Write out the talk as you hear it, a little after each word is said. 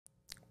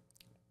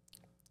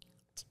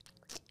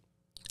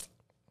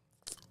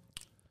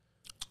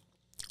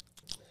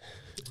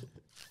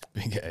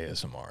Get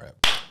ASMR.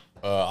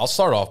 I'll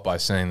start off by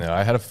saying that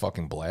I had a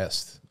fucking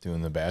blast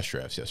doing the bash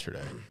drafts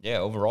yesterday. Yeah,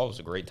 overall it was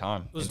a great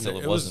time.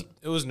 It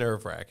was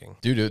nerve-wracking.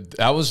 Dude,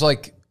 that was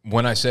like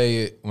when I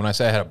say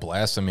I had a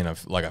blast, I mean I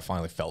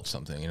finally felt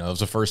something. You know, it was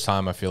the first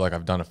time I feel like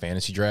I've done a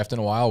fantasy draft in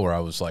a while where I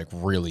was like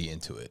really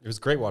into it. It was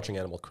great watching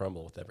Animal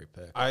crumble with every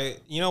pick.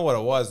 You know what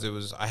it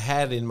was? I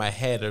had in my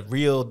head a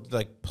real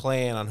like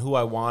plan on who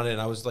I wanted,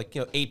 and I was like,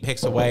 8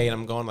 picks away, and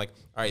I'm going like,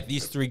 all right,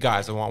 these 3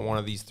 guys, I want one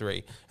of these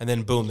 3, and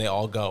then boom, they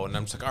all go, and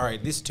I'm just like, all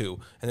right, this 2,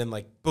 and then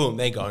like boom,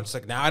 they go, and it's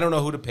like now I don't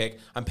know who to pick.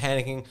 I'm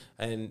panicking,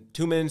 and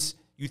 2 minutes,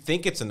 you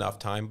think it's enough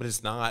time, but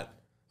it's not.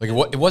 Like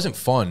it wasn't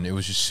fun. It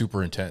was just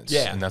super intense.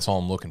 Yeah. And that's all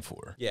I'm looking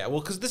for. Yeah, well,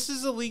 because this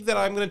is a league that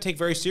I'm going to take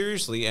very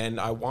seriously and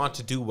I want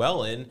to do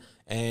well in.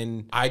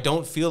 And I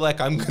don't feel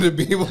like I'm going to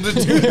be able to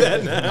do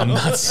that now. I'm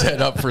not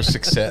set up for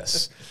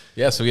success.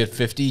 Yeah, so we had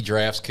 50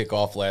 drafts kick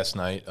off last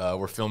night.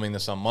 We're filming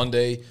this on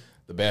Monday.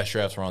 The bash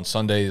drafts were on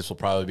Sunday. This will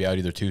probably be out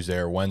either Tuesday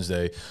or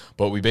Wednesday.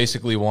 But we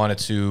basically wanted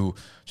to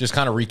just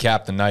kind of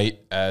recap the night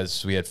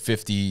as we had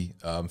 50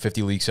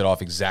 leagues set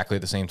off exactly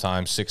at the same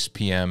time, 6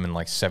 p.m. and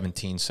like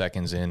 17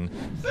 seconds in.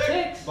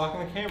 6!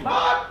 Blocking the camera.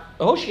 5!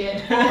 Oh, shit.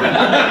 2!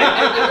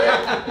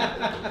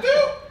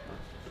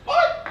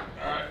 What?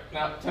 All right,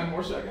 now 10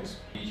 more seconds.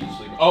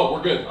 Oh,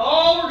 we're good.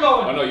 Oh, we're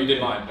going. Oh, no, you did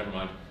mine. Never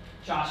mind.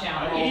 Josh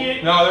Allen,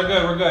 idiot. No, they're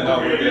good. We're good. No,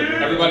 we're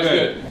good. Everybody's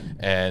good.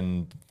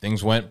 And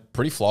things went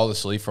pretty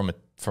flawlessly from a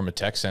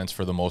tech sense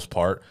for the most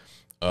part.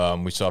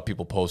 We saw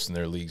people posting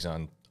their leagues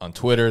on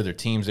Twitter, their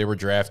teams they were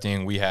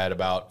drafting. We had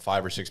about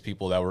 5 or 6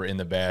 people that were in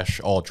the bash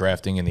all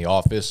drafting in the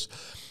office.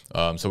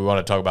 So we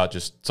want to talk about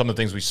just some of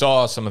the things we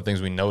saw, some of the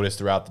things we noticed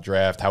throughout the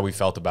draft, how we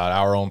felt about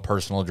our own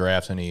personal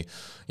drafts, any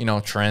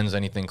trends,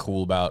 anything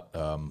cool about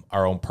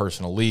our own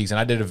personal leagues. And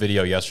I did a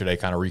video yesterday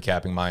kind of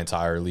recapping my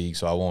entire league,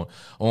 so I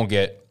won't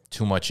get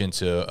too much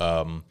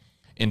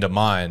into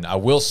mine. I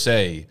will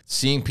say,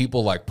 seeing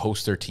people like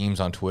post their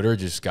teams on Twitter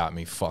just got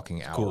me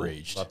fucking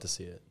outraged. Love to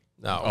see it.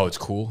 No. Oh, it's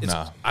cool?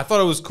 Nah. I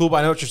thought it was cool, but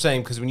I know what you're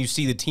saying, because when you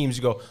see the teams,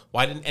 you go,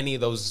 why didn't any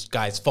of those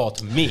guys fall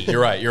to me?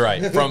 You're right.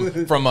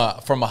 From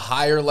a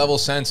higher level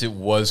sense, it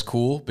was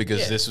cool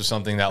because this was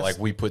something that like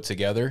we put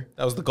together.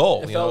 That was the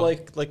goal. It felt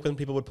like when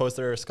people would post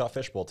their Scott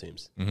Fishbowl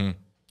teams. Mm-hmm.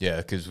 Yeah,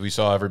 because we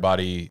saw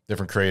everybody,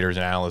 different creators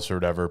and analysts or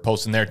whatever,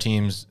 posting their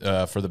teams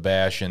for the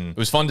bash, and it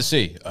was fun to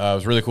see. It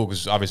was really cool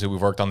because obviously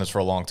we've worked on this for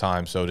a long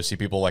time, so to see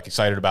people like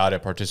excited about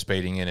it,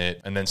 participating in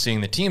it, and then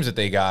seeing the teams that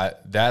they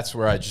got, that's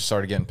where I just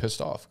started getting pissed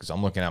off because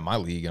I'm looking at my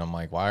league and I'm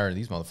like, why are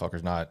these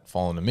motherfuckers not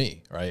falling to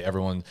me, right?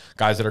 Everyone,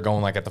 guys that are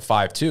going like at the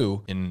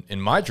 5-2 in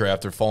my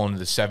draft, they're falling to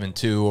the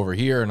 7-2 over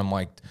here, and I'm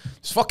like,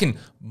 there's fucking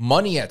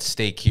money at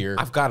stake here.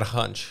 I've got a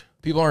hunch.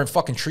 People aren't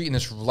fucking treating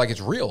this like it's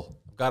real.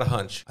 Got a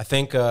hunch. I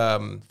think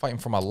fighting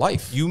for my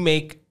life. You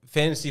make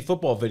fantasy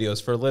football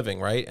videos for a living,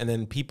 right? And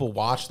then people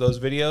watch those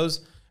videos,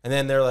 and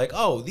then they're like,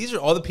 "Oh, these are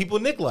all the people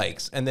Nick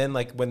likes." And then,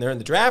 like when they're in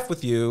the draft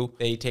with you,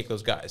 they take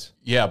those guys.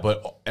 Yeah,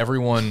 but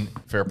everyone,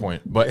 fair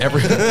point. But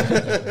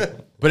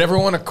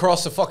everyone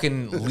across the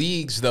fucking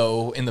leagues,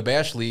 though, in the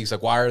bash leagues,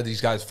 like, why are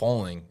these guys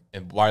falling?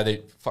 And why are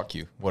they? Fuck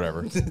you.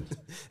 Whatever.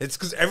 It's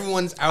because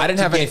everyone's out. I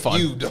didn't have any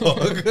fun. You,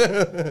 dog.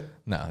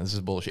 Nah, this is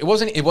bullshit.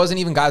 It wasn't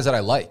even guys that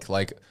I like.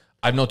 Like,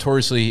 I've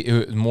notoriously,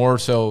 it was more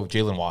so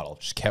Jalen Waddle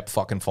just kept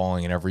fucking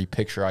falling in every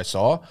picture I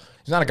saw.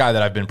 He's not a guy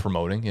that I've been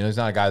promoting. He's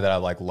not a guy that I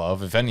like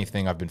love. If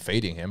anything, I've been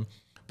fading him.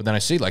 But then I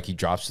see like he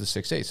drops to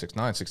 6'8", 6'9",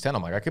 6'10".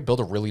 I'm like, I could build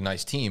a really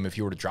nice team if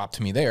you were to drop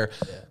to me there.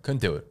 Yeah. Couldn't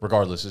do it.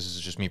 Regardless, this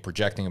is just me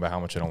projecting about how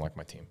much I don't like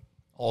my team.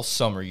 All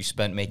summer you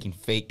spent making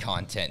fake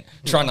content,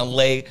 trying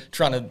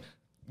to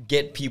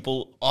get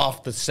people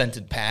off the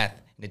scented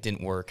path, and it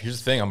didn't work. Here's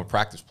the thing. I'm a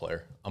practice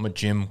player. I'm a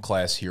gym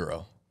class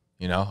hero.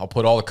 I'll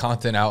put all the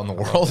content out in the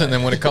world, and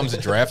then when it comes to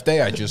draft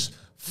day, I just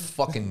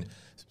fucking, I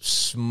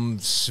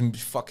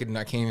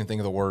can't even think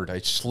of the word. I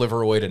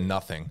sliver away to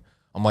nothing.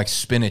 I'm like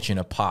spinach in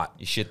a pot.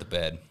 You shit the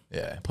bed.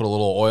 Yeah, put a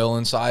little oil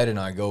inside, and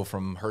I go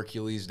from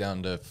Hercules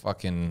down to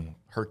fucking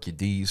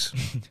Hercules.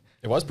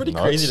 It was pretty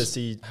crazy to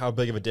see how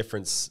big of a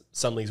difference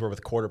some leagues were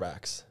with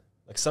quarterbacks.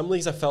 Like some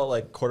leagues, I felt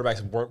like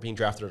quarterbacks weren't being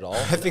drafted at all.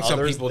 I think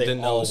some people didn't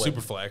know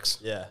Superflex.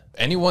 Yeah.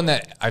 Anyone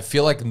that I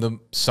feel like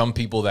some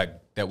people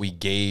that we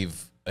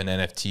gave an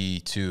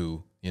NFT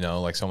to,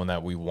 like someone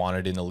that we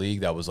wanted in the league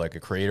that was like a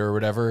creator or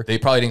whatever, they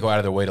probably didn't go out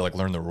of their way to like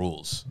learn the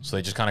rules. So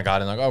they just kind of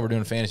got in like, oh, we're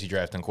doing a fantasy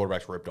draft, and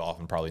quarterbacks ripped off,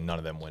 and probably none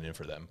of them went in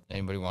for them.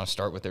 Anybody want to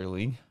start with their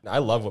league? I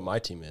love what my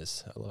team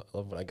is. I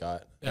love what I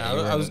got. Yeah,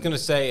 I was going to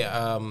say,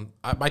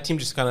 my team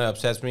just kind of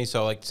upsets me.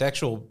 So like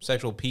Sexual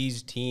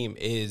P's team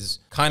is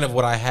kind of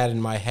what I had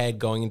in my head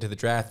going into the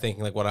draft,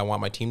 thinking like what I want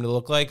my team to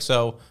look like.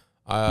 So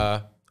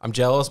I'm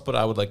jealous, but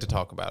I would like to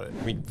talk about it.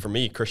 I mean, for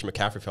me, Christian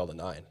McCaffrey fell to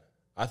 9.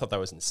 I thought that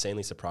was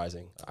insanely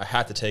surprising. I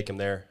had to take him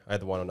there. I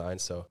had the 109,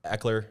 so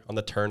Eckler on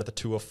the turn at the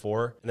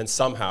 204, and then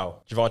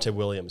somehow Javonte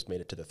Williams made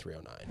it to the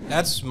 309.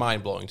 That's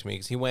mind-blowing to me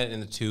because he went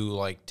in the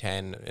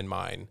 2-10 in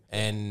mine.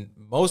 And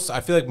I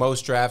feel like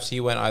most drafts he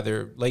went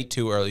either late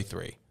 2, early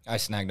 3. I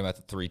snagged him at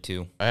the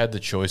 3-2. I had the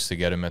choice to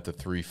get him at the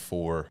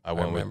 3-4. I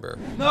went remember.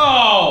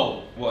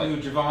 No! What?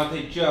 Dude,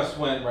 Javante just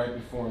went right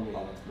before me.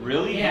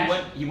 Really?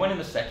 Yeah. He went in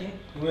the second?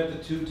 He went to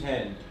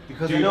 210.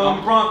 Because Dude, I know I'm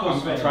a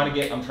Broncos fan. I'm trying to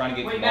get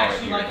Wait, Kamal Max,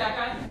 right you here. like that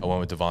guy? I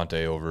went with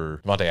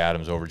Devontae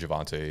Adams over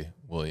Javonte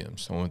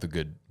Williams. I went with the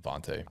good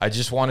Devontae. I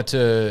just wanted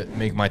to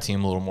make my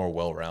team a little more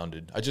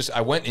well-rounded.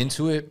 I went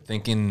into it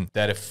thinking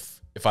that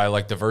if I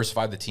like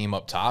diversified the team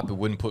up top, it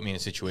wouldn't put me in a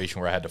situation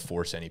where I had to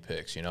force any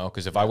picks, you know?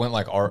 Because if I went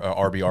like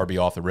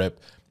RB off the rip,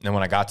 and then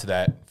when I got to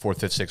that 4th,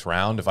 5th, 6th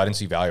round, if I didn't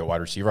see value at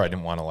wide receiver, I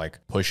didn't want to like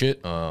push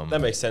it.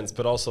 That makes sense,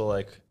 but also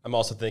like I'm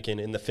also thinking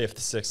in the 5th,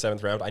 6th,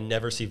 7th round, I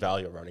never see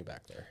value of running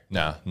back there.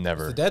 Nah,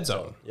 never. The dead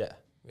zone. Yeah.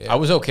 I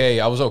was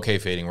okay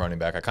fading running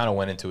back. I kind of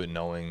went into it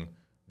knowing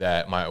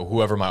that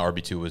whoever my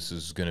RB2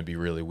 was going to be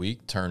really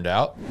weak. Turned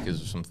out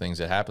because of some things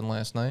that happened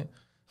last night.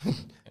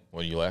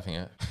 What are you laughing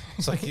at?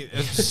 It's like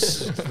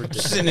it's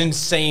just an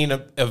insane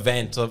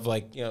event of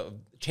like, you know,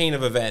 chain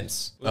of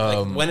events.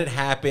 Like when it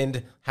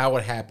happened, how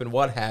it happened,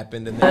 what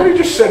happened, and How then you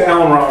just said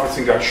Allen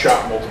Robinson got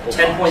shot multiple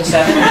times?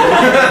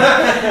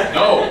 10.7.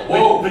 No,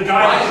 whoa. The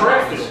guy that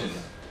drafted him.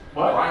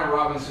 What? Brian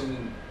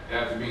Robinson,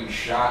 after being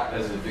shot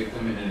as a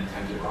victim in an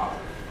attempted robbery.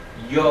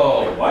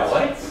 Yo, What?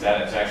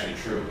 That is actually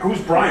true.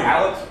 Who's Brian?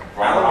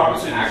 Brian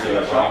Robinson actually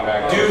got shot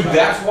back. dude,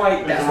 that's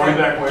why running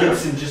back where?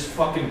 Gibson just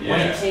fucking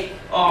Yeah. went.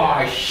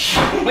 Oh,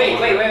 shit.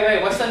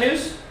 Wait. What's the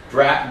news?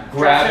 Grab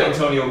Draft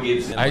Antonio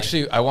Gibson.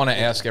 I want to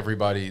ask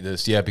everybody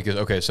this, because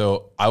okay,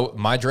 so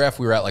my draft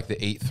we were at like the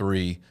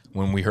 8-3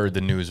 when we heard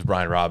the news of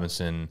Brian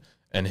Robinson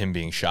and him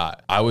being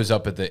shot. I was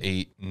up at the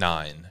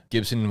 8-9.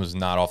 Gibson was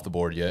not off the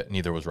board yet.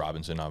 Neither was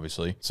Robinson,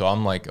 obviously. So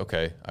I'm like,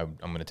 okay, I'm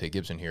going to take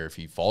Gibson here if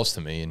he falls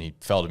to me, and he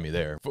fell to me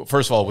there.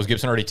 First of all, was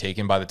Gibson already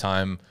taken by the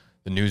time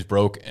the news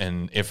broke?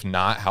 And if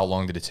not, how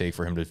long did it take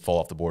for him to fall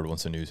off the board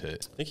once the news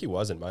hit? I think he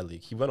was in my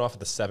league. He went off at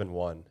the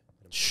 7-1. I'm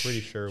pretty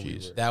sure we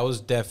were. that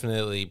was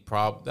definitely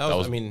that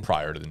was, I mean,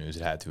 prior to the news.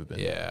 It had to have been.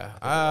 yeah.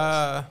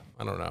 I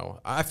don't know.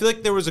 I feel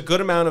like there was a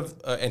good amount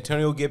of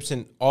Antonio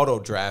Gibson auto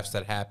drafts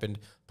that happened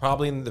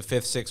probably in the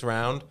 5th, 6th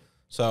round.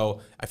 So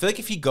I feel like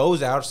if he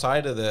goes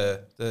outside of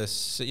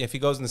if he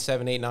goes in the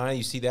 7, 8, 9,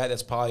 you see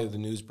that's probably the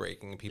news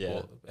breaking.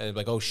 People and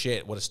like, oh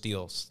shit, what a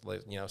steal,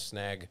 like, you know,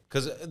 snag.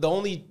 Because the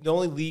only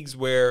leagues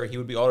where he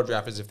would be auto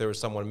drafted is if there was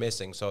someone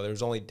missing. So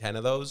there's only 10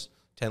 of those.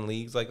 10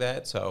 leagues like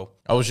that. So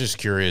I was just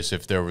curious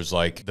if there was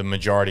like the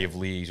majority of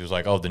leagues was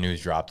like, oh, the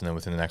news dropped, and then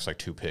within the next like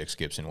 2 picks,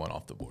 Gibson went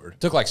off the board. It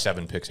took like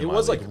 7 picks. It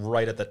was like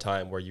right at the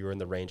time where you were in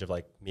the range of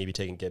like maybe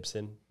taking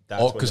Gibson.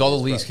 Because all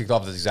the leagues kicked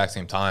off at the exact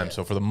same time. Yeah.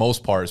 So for the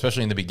most part,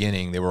 especially in the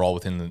beginning, they were all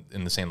in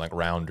the same like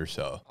round or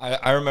so.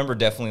 I remember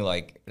definitely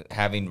like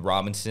having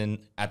Robinson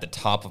at the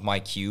top of my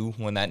queue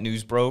when that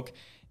news broke.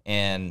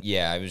 And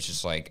yeah, I was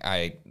just like,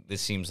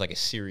 this seems like a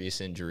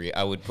serious injury.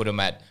 I would put him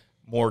at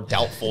more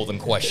doubtful than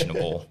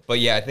questionable. But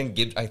yeah, I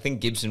think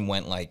Gibson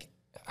went like,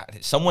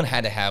 someone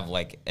had to have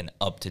like an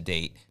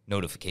up-to-date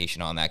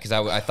notification on that, because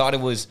I thought it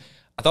was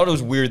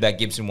weird that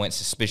Gibson went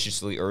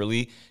suspiciously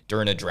early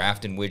during a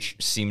draft in which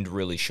seemed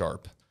really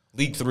sharp.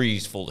 League 3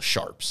 is full of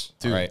sharps.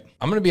 Dude, right?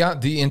 I'm going to be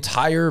honest. The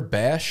entire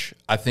bash,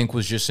 I think,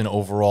 was just an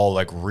overall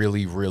like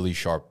really, really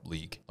sharp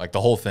league. Like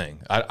the whole thing.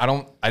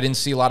 I didn't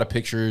see a lot of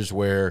pictures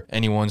where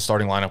anyone's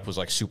starting lineup was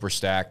like super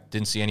stacked.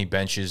 Didn't see any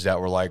benches that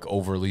were like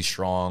overly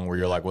strong where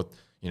you're like, what?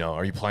 You know,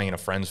 are you playing in a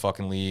friends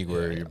fucking league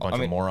where you're a bunch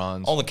of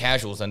morons? All the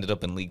casuals ended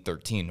up in League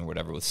 13 or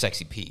whatever with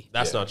Sexy P.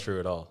 That's not true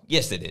at all.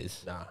 Yes, it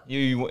is. Nah.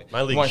 You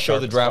My league want to show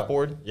the draft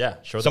board? Yeah,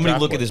 show the Somebody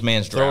draft look board. at this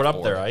man's draft Throw it up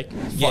board. there, Ike.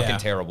 Fucking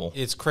terrible.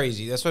 It's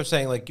crazy. That's what I'm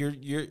saying. Like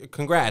you're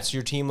congrats.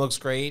 Your team looks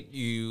great.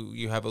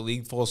 You have a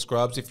league full of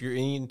scrubs. If you're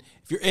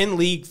in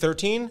League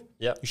 13,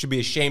 Yep. you should be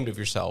ashamed of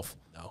yourself.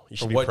 No, you for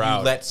should be what proud.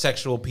 you let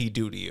Sexual P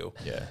do to you.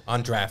 Yeah.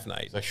 On draft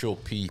night. Sexual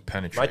P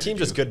penetrated. My team's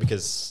just good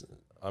because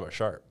I'm a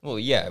sharp. Well,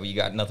 yeah, but you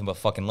got nothing but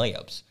fucking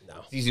layups. No.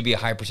 It's easy to be a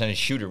high percentage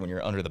shooter when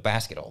you're under the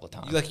basket all the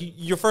time. Like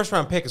your first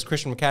round pick is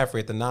Christian McCaffrey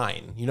at the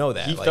 9. You know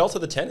that. He like, fell to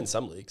the 10 in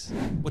some leagues.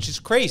 which is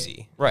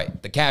crazy.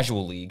 Right. The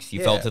casual leagues, you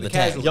Yeah, fell to the the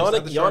 10. casual-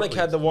 Not the sharp Yannick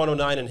had the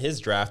 109 in his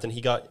draft, and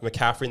he got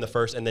McCaffrey in the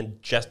first, and then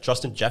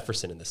Justin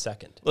Jefferson in the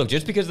second. Look,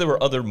 just because there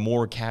were other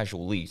more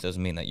casual leagues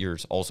doesn't mean that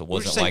yours also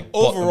We're just wasn't saying like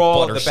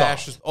overall butter the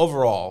bash soft. is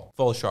overall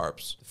full of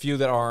sharps. The few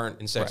that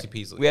aren't in Sexy Right.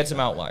 P's. We had some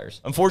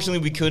outliers. Unfortunately,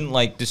 we couldn't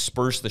like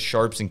disperse the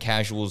sharps and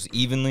casuals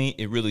evenly.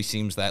 It really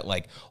seems that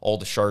like all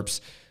the sharps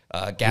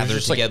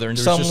gathered together in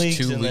some leagues.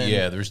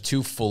 There's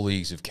 2 full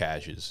leagues of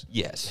cashes.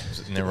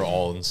 Yes. And they were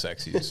all in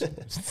sexies.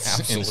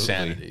 Absolutely.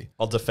 Insanity.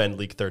 I'll defend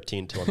League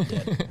 13 till I'm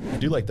dead. I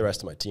do like the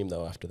rest of my team,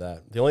 though, after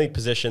that. The only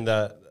position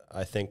that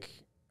I think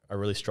I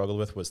really struggled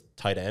with was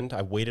tight end.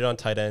 I waited on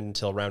tight end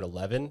until round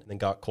 11 and then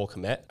got Cole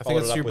Kmet. I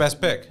think that's your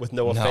best pick. With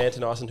Noah Fant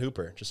and Austin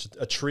Hooper. Just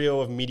a trio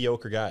of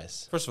mediocre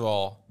guys. First of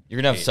all,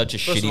 You're going to have such a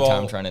First shitty of all,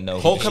 time trying to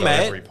know. Cole who to Kmet-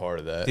 start. Every part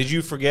of that. did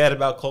you forget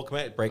about Cole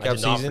Kmet? Breakout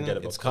did not season. forget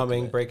about It's Cole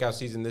coming. Kmet. Breakout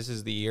season. This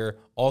is the year.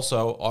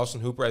 Also, Austin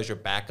Hooper as your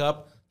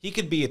backup. He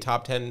could be a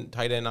top 10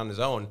 tight end on his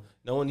own.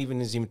 No one's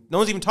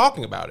even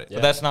talking about it.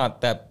 But that's not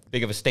that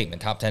big of a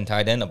statement. Top 10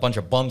 tight end. A bunch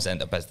of bums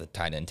end up as the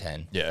tight end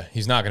 10. Yeah,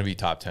 he's not going to be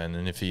top 10,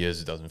 and if he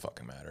is, it doesn't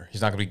fucking matter.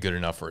 He's not going to be good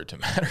enough for it to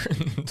matter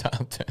in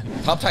top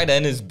 10. Top tight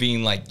end is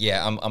being like,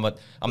 yeah, I'm the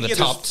Yeah,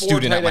 top there's 4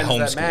 student at tight my ends home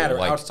that school. matter.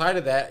 Like, Outside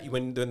of that,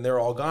 when they're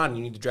all gone,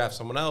 you need to draft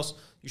someone else.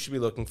 You should be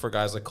looking for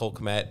guys like Cole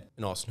Kmet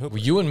and Austin Hooper.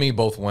 Well, you and me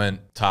both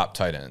went top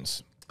tight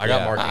ends. I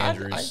got Yeah. Mark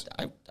Andrews.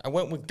 I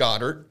went with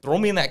Goddard. Throw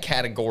me in that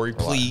category,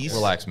 please.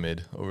 Relax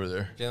mid over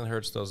there. Jalen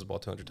Hurts throws the ball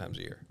 200 times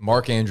a year.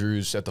 Mark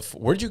Andrews at the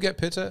where did you get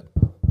Pitts at?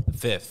 The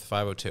 5th,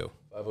 502.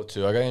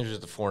 502. I got Andrews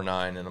at the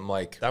 4.9, and I'm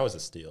like, That was a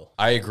steal.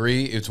 I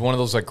agree. It's one of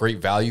those like great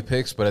value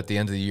picks, but at the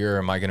end of the year,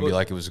 am I going to be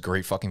like it was a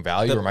great fucking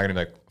value, or am I going to be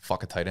like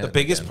fuck a tight end? The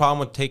biggest problem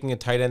with taking a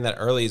tight end that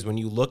early is when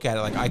you look at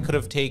it, like I could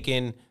have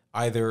taken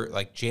either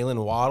like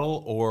Jalen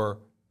Waddle or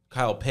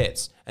Kyle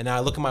Pitts. And now I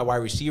look at my wide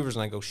receivers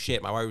and I go,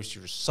 shit, my wide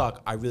receivers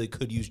suck. I really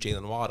could use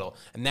Jalen Waddle.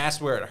 And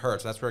that's where it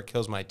hurts. That's where it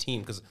kills my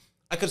team because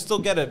I could still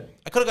get I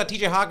could have got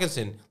TJ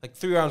Hawkinson like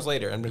 3 rounds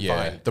later and been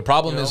fine. The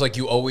problem is like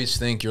you always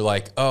think you're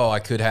like, oh, I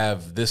could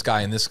have this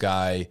guy and this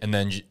guy, and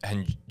then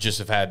just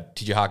have had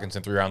TJ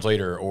Hawkinson 3 rounds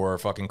later, or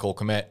fucking Cole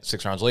Kmet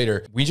 6 rounds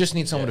later. We just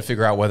need someone to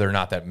figure out whether or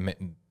not that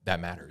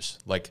matters.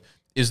 Like,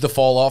 is the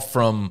fall off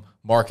from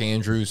Mark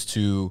Andrews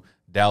to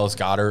Dallas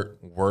Goedert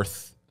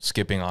worth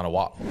skipping on a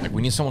Waddle? Like,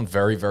 we need someone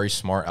very, very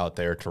smart out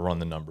there to run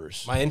the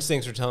numbers. My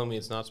instincts are telling me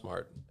it's not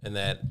smart and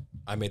that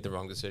I made the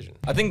wrong decision.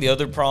 I think the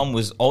other problem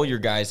was all your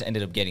guys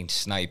ended up getting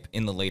snipe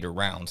in the later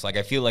rounds. Like,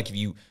 I feel like if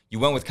you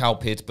went with Kyle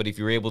Pitts, but if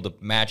you were able to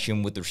match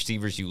him with the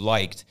receivers you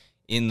liked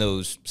in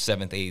those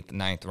 7th, 8th,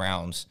 9th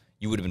rounds,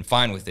 you would have been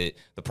fine with it.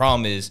 The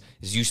problem is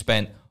you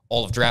spent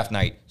all of draft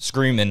night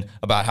screaming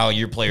about how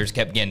your players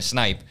kept getting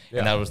snipe,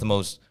 and that was the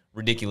most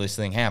ridiculous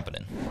thing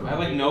happening. I have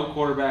like no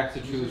quarterbacks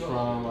to choose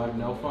from. I have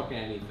no fucking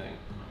anything.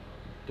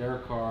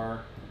 Derek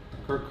Carr,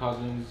 Kirk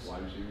Cousins,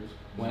 wide receivers.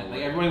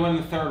 Like everybody went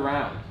in the 3rd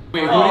round.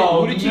 Wait,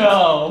 who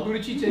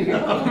did you take?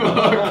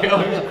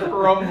 Kelly's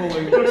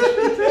crumbling. Who did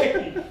you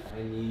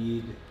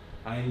take?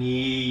 I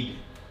need.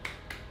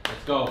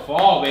 Let's go.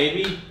 Fall,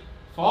 baby.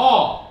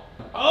 Fall.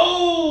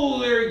 Oh,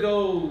 there he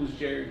goes,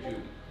 Jerry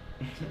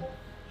Judy.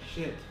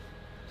 Shit.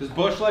 Does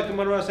Bush like him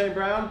Monroe St.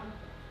 Brown?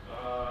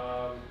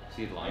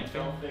 See the line I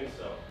don't think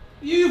so.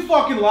 You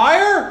fucking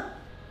liar!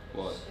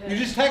 What? You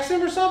just text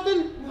him or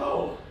something?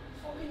 No.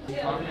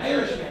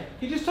 Irishman.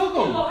 He just took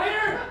him.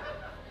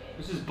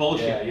 This is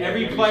bullshit. Yeah,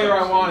 Every maybe player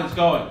I some want is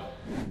going.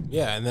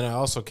 Yeah, and then I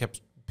also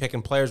kept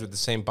picking players with the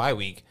same bye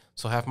week.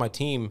 So half my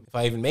team, if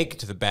I even make it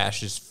to the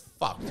bash, is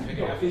fucked.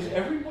 Is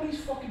everybody's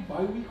fucking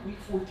bye week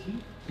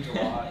 14?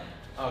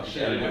 Oh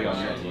shit! Everybody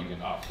on your team.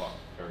 Oh fuck.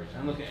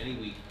 I'm looking at any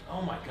week.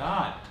 Oh my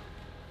god.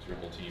 It's your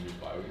whole team is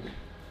bye week.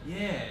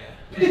 Yeah.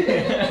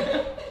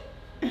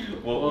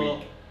 What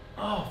week?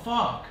 Oh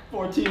fuck.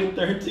 14 and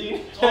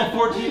 13. Oh,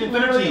 14 and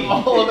 13.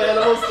 All of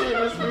Animals team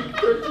this week,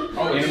 13.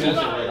 Oh, Animals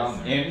are right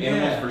on there.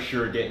 Animals for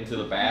sure getting to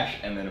the bash,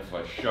 and then if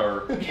a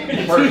sure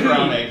first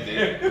round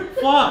exit.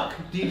 Fuck.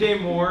 DJ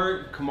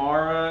Moore,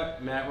 Kamara,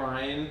 Matt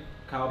Ryan,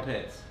 Kyle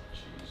Pitts.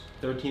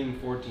 13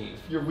 and 14.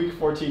 If you're week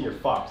 14, you're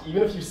fucked.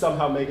 Even if you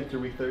somehow make it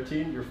through week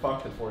 13, you're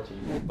fucked at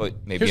 14. But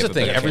maybe Here's you the have a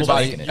thing, better chance of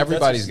everybody- making it.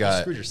 everybody's You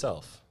got- screwed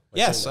yourself. by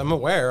Yes, saying I'm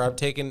aware. I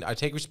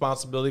take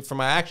responsibility for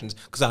my actions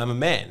because I'm a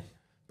man.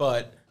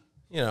 But,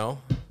 you know,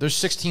 There's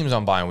 6 teams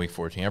on bye in week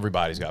 14.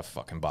 Everybody's got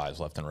fucking buys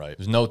left and right.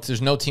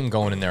 There's no team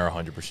going in there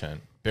 100%.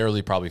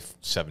 Barely, probably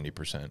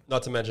 70%.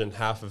 Not to mention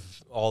half of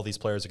all these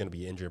players are going to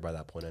be injured by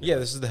that point anyway. yeah,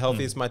 this is the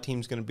healthiest my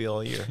team's going to be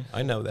all year.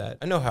 I know that.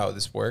 I know how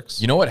this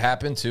works. You know what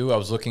happened too? I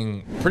was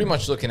pretty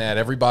much looking at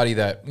everybody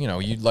that, you know,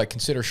 you'd like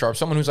consider sharp,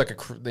 someone who's like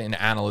an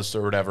analyst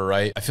or whatever,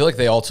 right? I feel like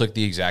they all took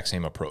the exact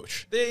same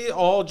approach. They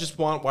all just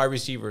want wide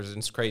receivers, and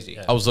it's crazy.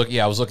 I was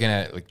looking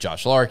at like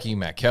Josh Larkey,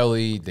 Matt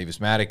Kelly,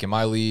 Davis Maddock in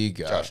my league,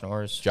 Josh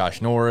Norris.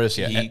 Josh Norris,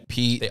 yeah,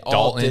 Pete, They all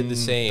Dalton, did the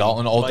same.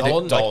 Dalton, all Mike,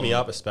 Dalton, Mike me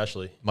up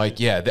especially. Mike,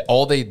 yeah,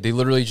 they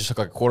literally just took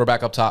like a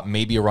quarterback up top,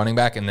 maybe a running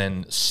back, and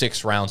then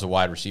 6 rounds of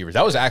wide receivers.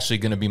 That was actually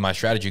going to be my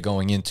strategy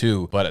going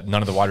into, but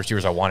none of the wide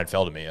receivers I wanted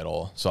fell to me at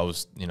all. So I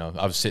was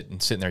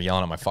sitting there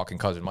yelling at my fucking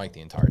cousin Mike the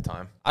entire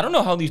time. I don't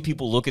know how these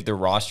people look at their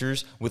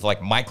rosters with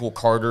like Michael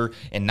Carter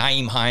and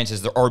Naeem Hines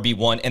as their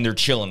RB1, and they're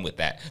chilling with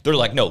that. They're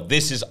like, no,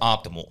 this is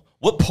optimal.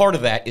 What part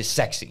of that is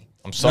sexy?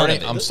 I'm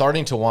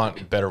starting to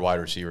want better wide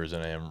receivers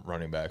than I am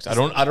running backs. I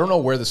don't know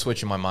where the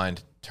switch in my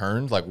mind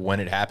turned, like when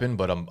it happened,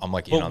 but I'm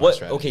like in But on that what?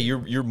 strategy. Okay,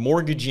 you're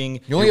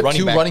mortgaging. You only your have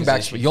 2 running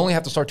backs, position. but you only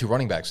have to start 2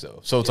 running backs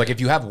though. So it's like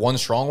if you have one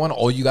strong one,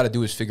 all you got to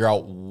do is figure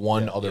out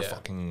one other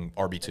fucking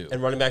RB2.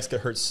 And running backs get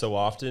hurt so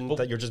often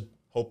that you're just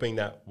hoping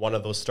that one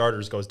of those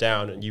starters goes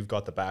down and you've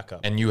got the backup.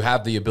 And you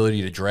have the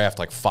ability to draft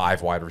like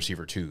 5 wide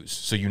receiver 2s.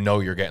 So you know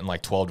you're getting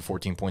like 12 to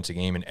 14 points a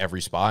game in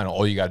every spot, and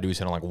all you got to do is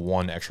hit on like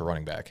 1 extra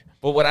running back.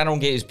 But what I don't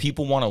get is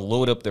people want to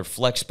load up their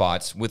flex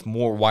spots with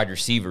more wide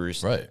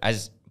receivers. Right.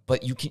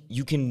 But you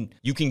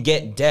can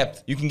get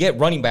depth. You can get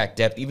running back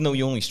depth, even though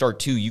you only start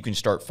 2. You can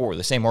start 4.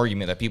 The same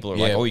argument that people are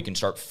like, oh, you can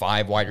start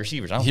 5 wide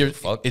receivers. I don't give a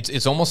fuck.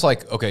 It's almost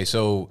like, okay,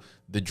 so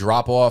the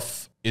drop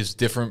off is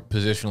different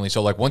positionally.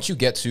 So like once you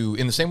get to,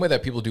 in the same way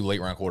that people do late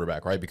round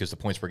quarterback, right? Because the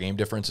points per game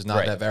difference is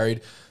not that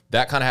varied.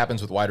 That kind of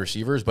happens with wide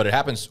receivers, but it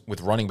happens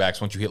with running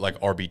backs once you hit like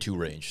RB2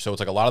 range. So it's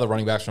like a lot of the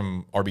running backs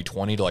from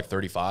RB20 to like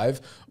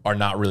 35 are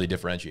not really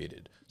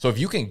differentiated. So if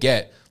you can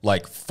get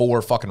like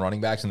 4 fucking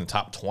running backs in the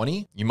top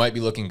 20, you might be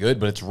looking good,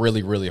 but it's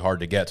really, really hard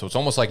to get. So it's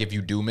almost like if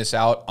you do miss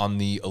out on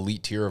the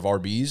elite tier of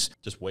RBs,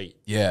 just wait.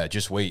 Yeah,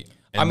 just wait.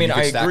 I mean,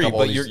 I agree,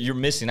 but you're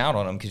missing out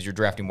on them because you're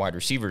drafting wide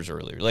receivers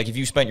earlier. Like, if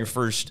you spent your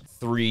first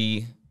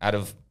 3 out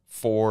of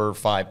 4 or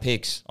 5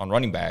 picks on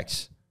running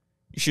backs,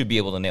 you should be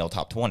able to nail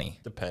top 20.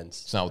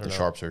 Depends. It's not what the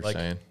sharps are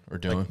saying or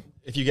doing. Like,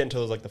 if you get into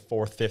those like the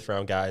 4th, 5th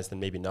round guys, then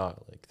maybe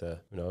not. Like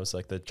it's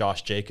like the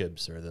Josh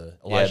Jacobs or the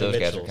Elijah those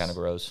Mitchells. guys are kind of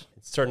gross.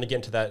 It's starting to get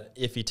into that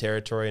iffy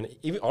territory, and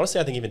even honestly,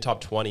 I think even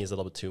top 20 is a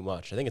little bit too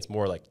much. I think it's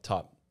more like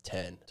top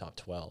 10, top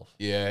 12.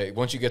 Yeah,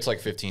 once you get to like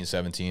 15,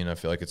 17, I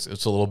feel like it's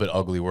a little bit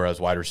ugly, whereas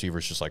wide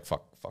receivers just like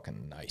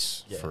fucking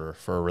nice for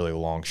a really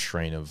long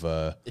strain of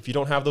if you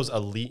don't have those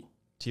elite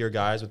tier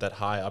guys with that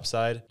high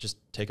upside, just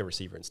take a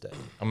receiver instead.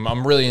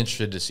 I'm really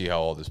interested to see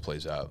how all this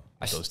plays out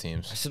with those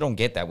teams. I still don't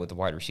get that with the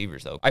wide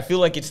receivers, though. I feel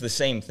like it's the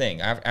same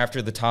thing.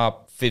 After the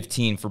top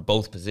 15 for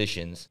both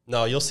positions.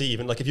 No, you'll see.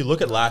 Even like if you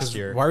look at last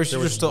year, wide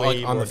receivers still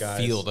like on the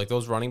guys. field. Like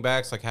those running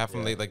backs, like half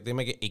of them, they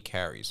might get 8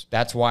 carries.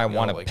 That's why I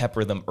want to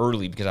pepper them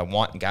early, because I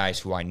want guys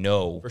who I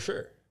know. For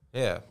sure.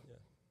 Yeah.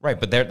 Right,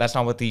 but that's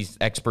not what these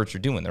experts are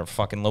doing. They're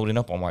fucking loading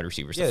up on wide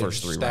receivers the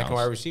first 3 rounds. Stacking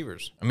wide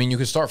receivers. I mean, you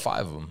could start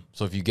 5 of them.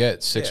 So if you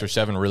get 6 or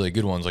 7 really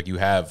good ones, like you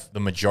have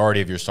the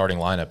majority of your starting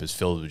lineup is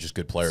filled with just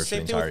good players.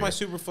 Same thing with my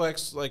super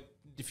flex. Like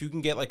if you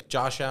can get like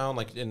Josh Allen,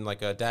 like in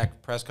like a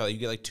Dak Prescott, you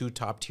get like 2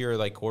 top tier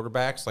like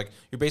quarterbacks. Like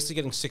you're basically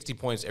getting 60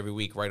 points every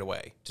week right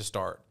away to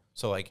start.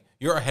 So like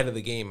you're ahead of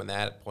the game on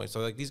that point.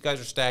 So like these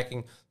guys are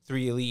stacking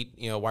 3 elite,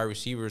 wide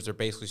receivers. They're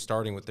basically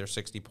starting with their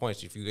 60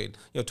 points. If you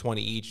get,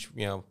 20 each,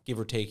 give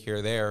or take here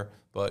or there,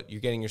 but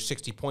you're getting your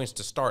 60 points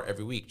to start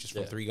every week just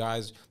from 3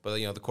 guys. But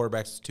the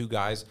quarterbacks is 2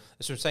 guys.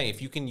 That's what I'm saying.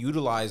 If you can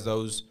utilize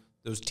those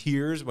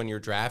tiers when you're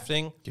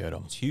drafting, get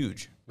them. It's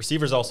huge.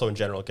 Receivers also in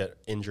general get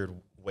injured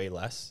way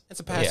less. It's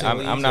a passing.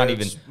 Yeah, I'm not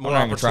even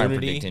trying to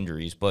predict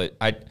injuries, but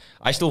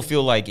I still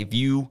feel like if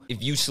you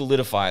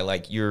solidify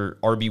like your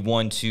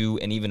RB1, 2,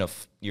 and even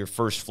your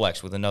first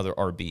flex with another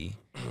RB,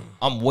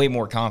 I'm way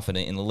more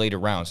confident in the later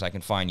rounds I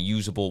can find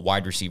usable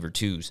wide receiver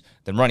 2s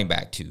than running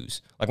back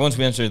 2s. Like once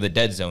we enter the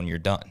dead zone, you're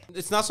done.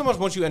 It's not so much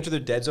once you enter the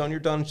dead zone, you're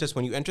done. It's just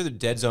when you enter the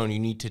dead zone, you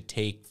need to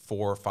take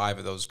 4 or 5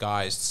 of those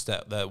guys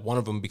that one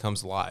of them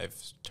becomes alive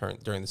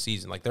during the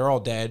season. Like they're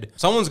all dead.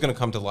 Someone's going to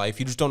come to life.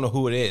 You just don't know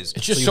who it is.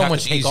 It's just so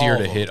much easier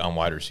to hit on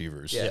wide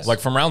receivers. Yes. Like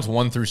from rounds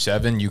 1 through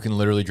 7, you can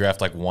literally draft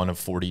like 1 of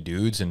 40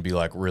 dudes and be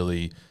like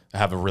really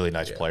have a really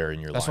nice player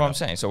in your lineup. That's what I'm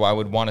saying. So I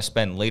would want to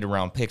spend later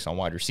round picks on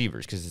wide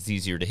receivers because it's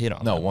easier to hit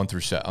on. No, 1 through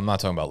 7. I'm not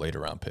talking about later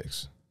round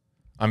picks.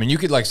 I mean, you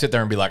could like sit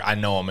there and be like, I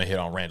know I'm going to hit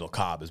on Randall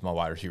Cobb as my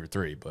wide receiver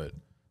 3, but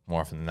more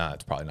often than not,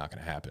 it's probably not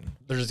going to happen.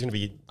 There's just going to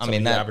be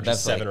somebody who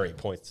averages 7 or 8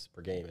 points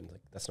per game, and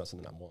like that's not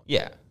something I want.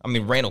 Yeah, I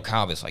mean Randall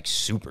Cobb is like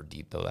super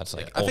deep though. That's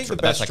like I think the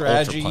best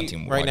strategy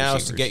right now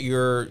is to get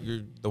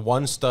the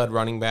one stud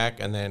running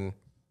back and then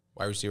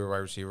wide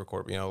receiver,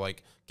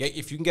 quarterback.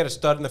 If you can get a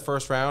stud in the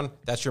first round,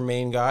 that's your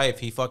main guy. If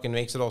he fucking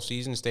makes it all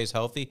season, stays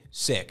healthy,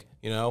 sick.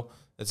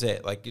 That's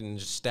it. Like, you can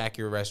just stack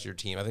your rest of your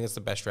team. I think that's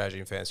the best strategy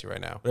in fantasy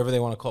right now. Whatever they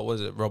want to call it. What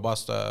is it?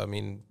 Robust,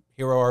 hero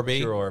RB?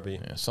 Hero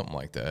RB. Yeah, something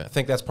like that. I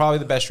think that's probably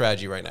the best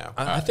strategy right now.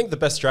 I think the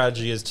best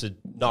strategy is to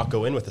not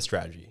go in with a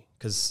strategy.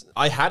 Because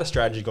I had a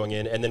strategy going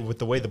in, and then with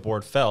the way the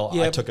board fell,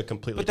 I took a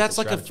completely But that's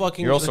like strategy. a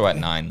fucking... You're also at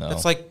 9, though.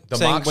 That's like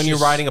saying when you're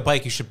riding a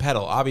bike, you should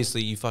pedal.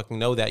 Obviously, you fucking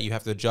know that. You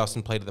have to adjust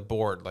and play to the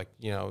board. Like,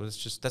 it's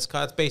just... That's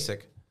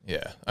basic.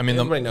 Yeah. I mean,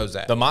 everybody knows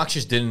that. The mocks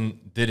just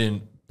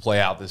didn't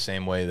play out the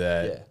same way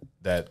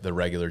that the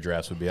regular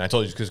drafts would be. And I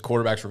told you, because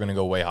quarterbacks were going to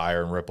go way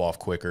higher and rip off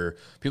quicker.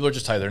 People are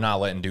just tight. They're not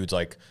letting dudes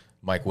like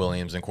Mike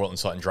Williams and Cortland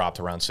Sutton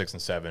dropped around 6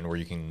 and 7 where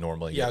you can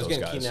normally get those guys. I was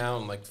getting Keenan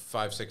Allen like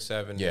 5, 6,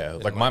 7. Yeah,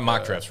 like my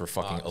mock drafts were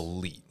fucking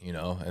elite,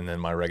 and then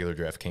my regular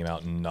draft came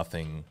out and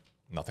nothing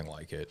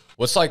like it.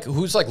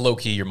 Who's like low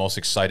key you're most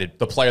excited,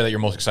 the player that you're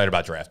most excited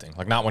about drafting?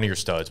 Like not one of your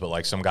studs, but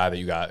like some guy that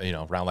you got,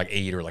 around like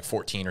 8 or like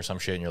 14 or some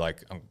shit, and you're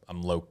like,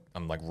 I'm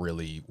like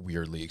really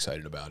weirdly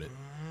excited about it.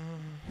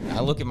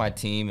 I look at my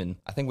team, and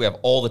I think we have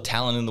all the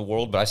talent in the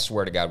world, but I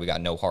swear to God, we got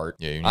no heart.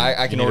 Yeah,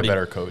 I can already a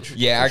better coach.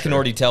 Yeah, I can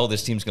already tell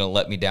this team's going to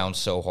let me down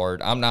so hard.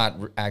 I'm not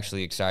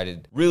actually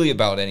excited really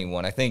about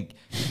anyone. I think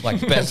like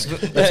best,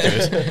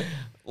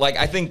 like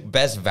I think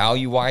best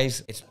value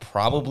wise, it's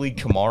probably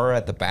Kamara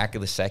at the back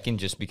of the second,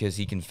 just because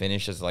he can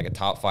finish as like a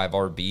top 5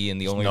 RB, and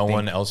the only no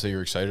one else that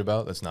you're excited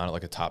about that's not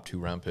like a top 2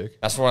 round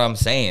pick. That's what I'm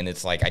saying.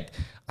 It's like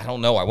I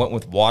don't know. I went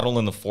with Waddle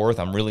in the 4th.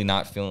 I'm really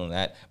not feeling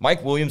that.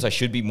 Mike Williams, I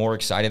should be more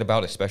excited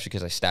about, especially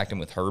because I stacked him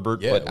with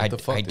Herbert. Yeah, but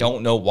I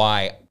don't know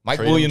why. Mike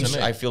Williams,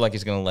 I feel like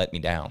is going to let me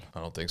down. I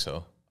don't think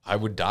so. I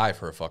would die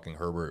for a fucking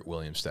Herbert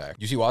Williams stack.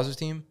 You see Waz's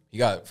team? He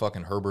got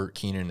fucking Herbert,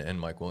 Keenan, and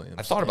Mike Williams.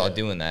 I thought about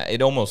doing that.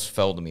 It almost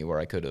fell to me where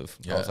I could have.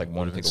 I was like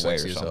one pick away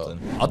or something.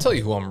 I'll tell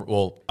you who I'm.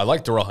 Well, I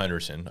like Darrell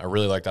Henderson. I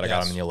really like that. I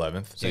got him in the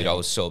 11th. Dude, I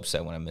was so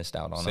upset when I missed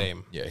out on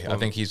him. Yeah, I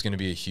think he's going to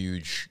be a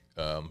huge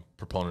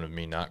proponent of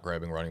me not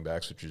grabbing running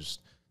backs, which is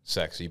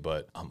sexy.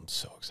 But I'm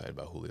so excited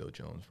about Julio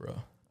Jones, bro.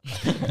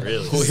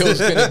 Really? Julio's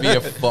going to be a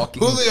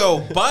fucking Julio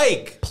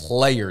bike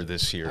player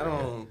this year.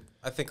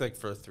 I think like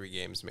for 3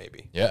 games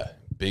maybe. Yeah,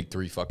 big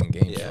 3 fucking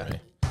games for me.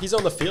 He's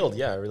on the field.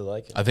 Yeah, I really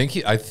like it. I think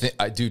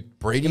dude,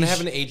 Brady's Gonna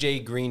have an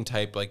AJ Green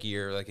type like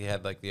year like he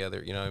had like the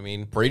other. You know what I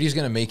mean? Brady's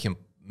going to make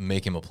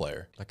him a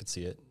player. I could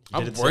see it.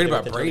 I'm worried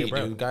about Brady,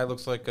 dude. Guy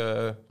looks like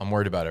a. I'm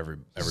worried about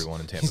everyone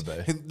in Tampa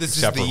Bay. This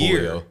except is the for year.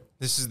 Julio.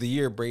 This is the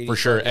year Brady. For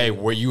sure. Hey,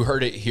 where you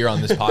heard it here on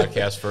this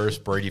podcast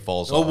first, Brady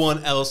falls No off.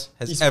 one else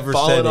has He's ever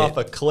fallen said off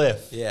it. a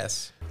cliff.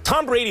 Yes.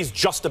 Tom Brady's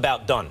just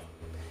about done.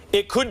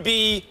 It could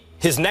be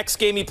his next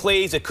game he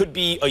plays. It could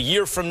be a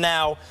year from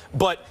now.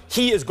 But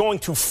he is going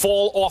to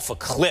fall off a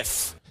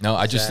cliff. No,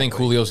 I just think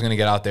Julio's going to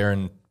get out there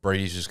and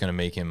Brady's just going to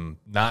make him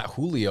not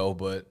Julio,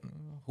 but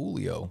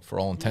Julio for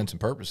all intents and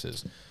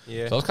purposes.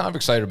 Yeah. So I was kind of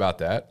excited about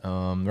that.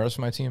 The rest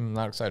of my team, I'm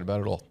not excited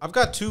about at all. I've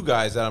got 2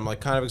 guys that I'm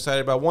like kind of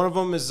excited about. One of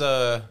them is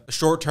a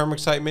short-term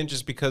excitement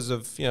just because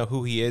of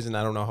who he is, and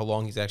I don't know how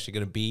long he's actually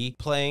going to be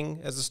playing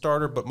as a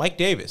starter. But Mike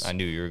Davis, I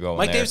knew you were going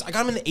Mike there. Davis, I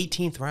got him in the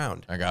 18th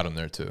round. I got him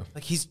there too.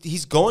 Like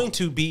he's going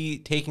to be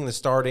taking the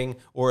starting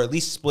or at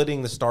least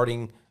splitting the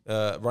starting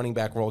running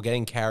back role,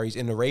 getting carries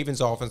in the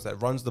Ravens offense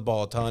that runs the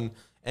ball a ton.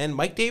 And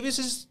Mike Davis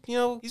is,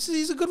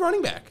 he's a good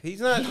running back.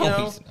 He's not,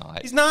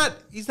 he's not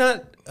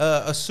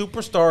a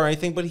superstar or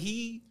anything, but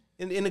he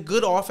in a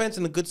good offense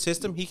and a good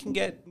system, he can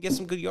get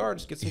some good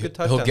yards, get some good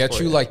touchdowns. He'll get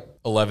you like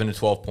 11 to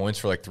 12 points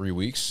for like 3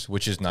 weeks,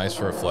 which is nice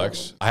for a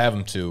flex. I have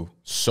him too.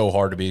 So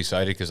hard to be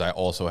excited because I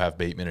also have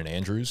Bateman and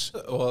Andrews.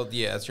 Well,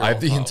 yeah, that's your I own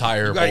have the problem.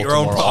 entire You got your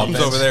own Baltimore problems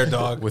offense over there,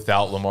 dog.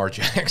 without Lamar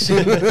Jackson.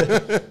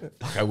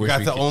 I wish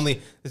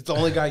It's the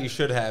only guy you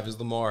should have is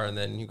Lamar, and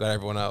then you got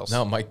everyone else.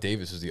 No, Mike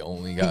Davis is the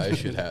only guy I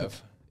should have.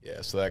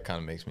 Yeah, so that kind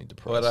of makes me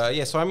depressed.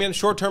 But so I'm in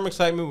short-term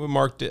excitement with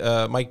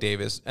Mike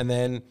Davis, and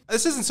then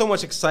this isn't so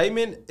much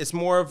excitement; it's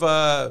more of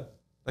a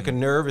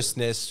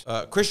nervousness.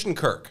 Christian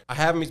Kirk, I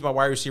have him; he's my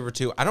wide receiver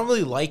too. I don't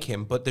really like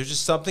him, but there's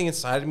just something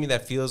inside of me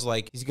that feels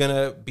like he's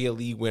gonna be a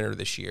league winner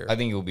this year. I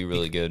think he'll be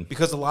really good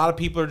because a lot of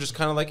people are just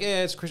kind of like,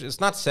 it's Christian.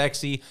 It's not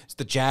sexy. It's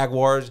the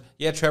Jaguars.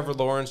 Yeah, Trevor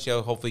Lawrence.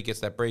 Hopefully he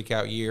gets that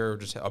breakout year or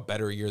just a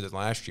better year than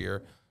last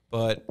year.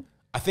 But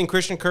I think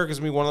Christian Kirk is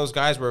gonna be one of those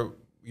guys where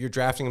you're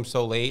drafting him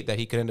so late that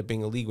he could end up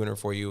being a league winner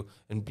for you,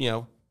 and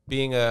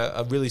being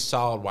a really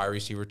solid wide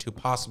receiver 2,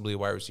 possibly a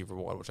wide receiver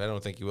 1, which I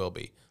don't think he will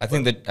be. I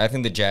think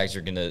the Jags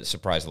are going to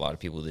surprise a lot of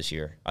people this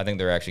year. I think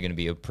they're actually going to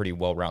be a pretty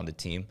well-rounded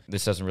team.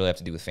 This doesn't really have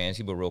to do with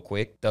fantasy, but real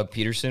quick, Doug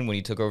Peterson, when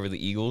he took over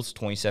the Eagles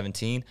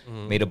 2017,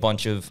 made a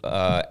bunch of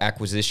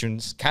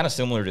acquisitions, kind of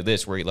similar to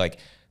this, where he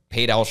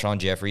paid Alshon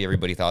Jeffrey.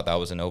 Everybody thought that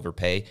was an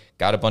overpay.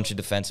 Got a bunch of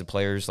defensive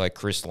players like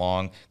Chris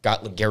Long.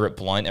 Got LeGarrette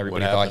Blount.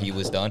 Everybody thought he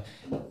was done.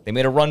 They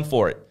made a run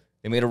for it.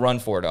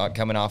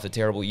 Coming off a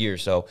terrible year.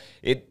 So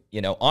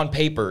on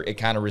paper, it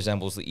kind of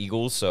resembles the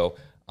Eagles. So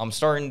I'm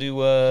starting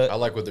to. I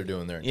like what they're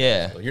doing there.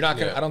 Yeah, you're not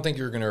gonna. I don't think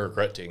you're gonna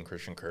regret taking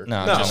Christian Kirk.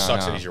 No, it just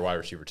sucks that he's your wide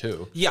receiver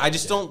too. Yeah, I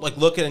just don't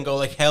look at it and go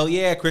hell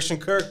yeah, Christian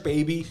Kirk,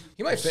 baby.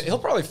 He'll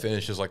probably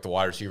finish as the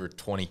wide receiver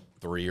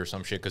 23 or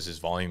some shit because his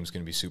volume is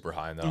gonna be super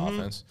high in that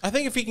offense. I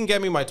think if he can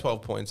get me my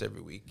 12 points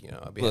every week,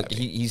 I'll be happy.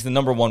 He's the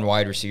number 1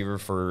 wide receiver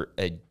for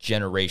a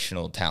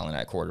generational talent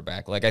at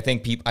quarterback. I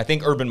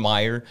think Urban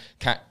Meyer.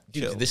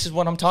 Dude, this is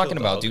what I'm talking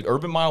about, dude.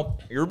 Urban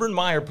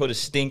Meyer put a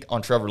stink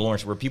on Trevor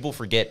Lawrence where people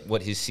forget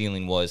what his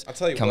ceiling was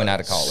coming out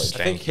of college.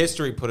 I think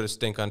history put a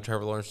stink on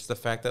Trevor Lawrence. Just the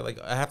fact that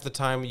half the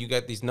time you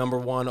get these number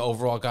 1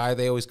 overall guy,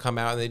 they always come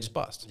out and they just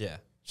bust. Yeah.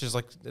 It's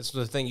just that's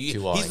the thing. He's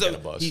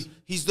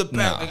the best.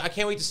 No. I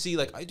can't wait to see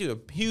I do a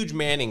huge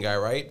Manning guy,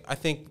 right? I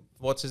think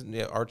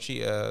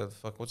Archie Arch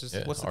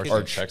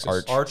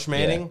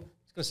Manning. Yeah.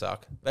 It's gonna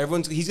suck.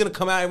 He's gonna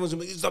come out. Everyone's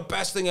gonna be, he's the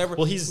best thing ever.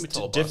 Well, he's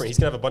different. He's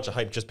gonna have a bunch of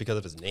hype just because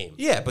of his name.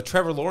 Yeah, but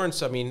Trevor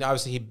Lawrence,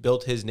 obviously he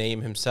built his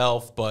name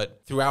himself,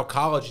 but throughout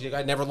college, the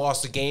guy never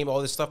lost a game.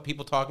 All this stuff,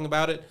 people talking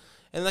about it,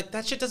 and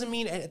that shit doesn't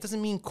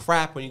mean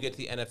crap when you get to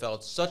the NFL.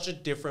 It's such a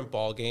different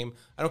ball game.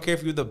 I don't care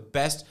if you're the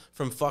best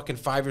from fucking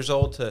 5 years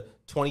old to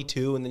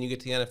 22, and then you get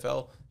to the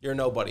NFL. You're a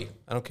nobody.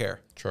 I don't care.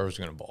 Trevor's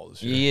gonna ball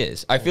this year. He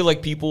is. I feel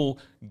like people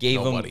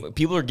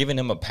are giving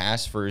him a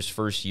pass for his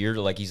first year.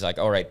 He's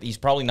all right, he's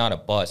probably not a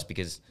bust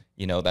because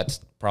that's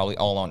probably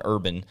all on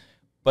Urban.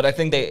 But I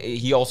think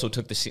he also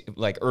took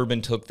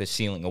Urban took the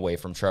ceiling away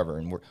from Trevor,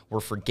 and we're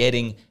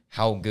forgetting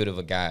how good of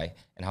a guy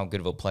and how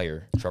good of a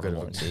player Trevor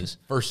Lawrence is.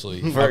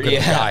 Firstly, how good of a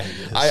guy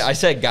he is. I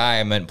said guy,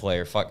 I meant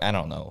player. Fuck, I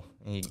don't know.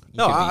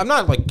 I'm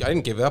not I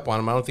didn't give up on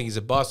him. I don't think he's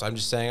a bust. I'm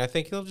just saying I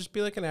think he'll just be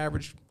an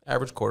average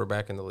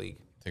quarterback in the league.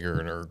 I think you're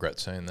gonna regret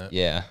saying that.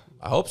 Yeah,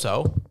 I hope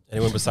so.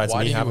 Anyone besides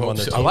me have him on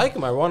their team? I like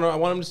him. I want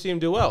him to see him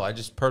do well. I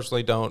just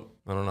personally don't.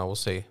 I don't know. We'll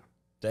see.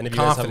 Do any of you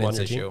guys have him on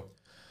Confidence your issue. team?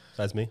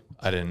 besides me?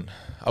 I didn't.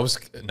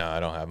 I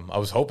don't have him. I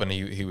was hoping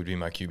he would be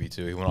my QB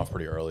too. He went off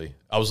pretty early.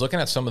 I was looking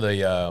at some of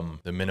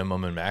the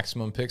minimum and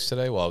maximum picks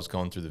today while I was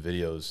going through the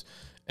videos,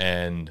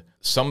 and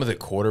some of the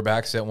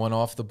quarterbacks that went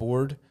off the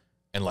board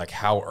and like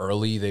how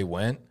early they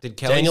went.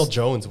 Daniel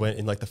Jones went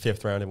in like the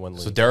 5th round in one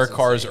league. So Derek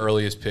Carr's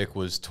earliest pick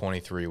was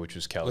 23, which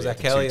was Kelly. Was that at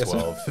the Kelly?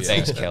 212. Yeah.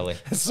 Thanks, Kelly.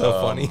 That's so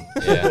funny.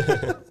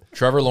 Yeah.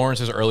 Trevor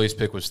Lawrence's earliest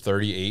pick was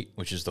 38,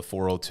 which is the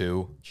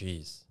 402.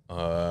 Jeez.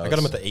 I got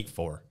him at the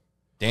 8-4.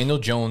 Daniel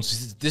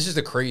Jones, this is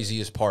the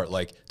craziest part.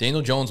 Like,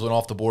 Daniel Jones went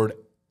off the board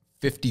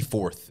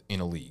 54th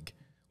in a league,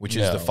 which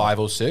is the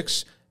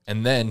 506.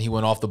 And then he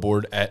went off the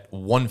board at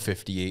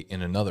 158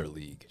 in another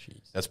league. Jeez.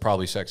 That's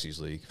probably Sexy's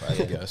league, I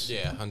would guess.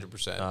 Yeah,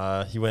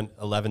 100%. He went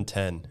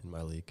 11-10 in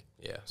my league.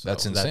 Yeah. So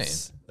That's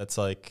insane. That's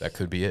like... That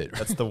could be it.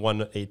 That's the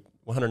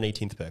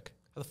 118th pick.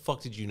 How the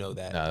fuck did you know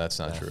that? No, that's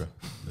not true.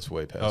 It's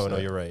way past Oh, no,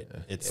 that. you're right. Yeah.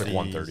 It's like the-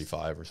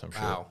 135 or some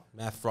shit. Wow.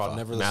 Math fraud.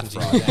 Never Math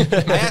listened to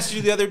you. I asked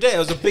you the other day. It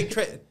was a big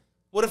trade.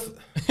 What if...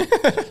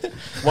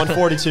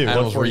 142. I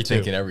was 142.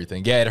 rethinking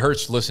everything. Yeah, it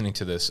hurts listening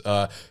to this.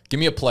 Give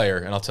me a player,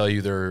 and I'll tell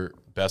you their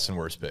best and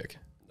worst pick.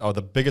 Oh,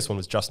 the biggest one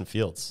was Justin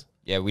Fields.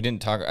 Yeah, we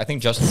didn't talk. I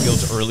think Justin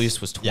Fields'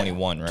 earliest was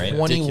 21, right?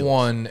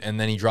 21, and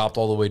then he dropped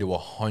all the way to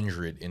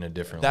 100 in a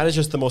different That is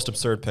just the most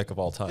absurd pick of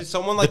all time. Did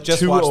someone like The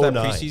just watch that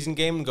 209. preseason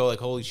game and go like,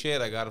 holy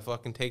shit, I got to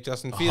fucking take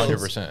Justin Fields?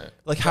 100%.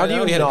 Like, how do I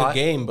know you he had a not good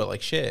game, but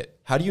like shit.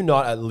 How do you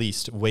not at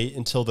least wait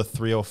until the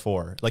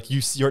 304? Like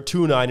you're at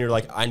 209, you're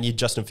like, I need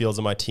Justin Fields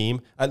on my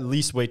team. At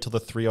least wait till the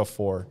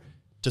 304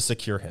 to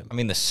secure him. I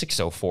mean, the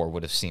 604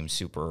 would have seemed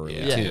super early,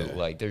 Yeah. too.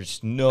 Like, there's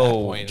That no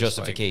point is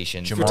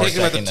justification. If we're taking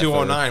him at the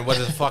 209, what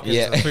the fuck is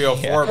Yeah. the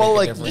 304? Yeah. Well,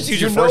 like, difference? Just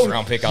use your first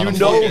round pick on you him.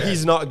 know Yeah.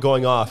 he's not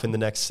going off in the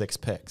next 6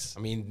 picks.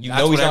 I mean, You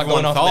that's know he's what not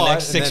everyone going off in the thought,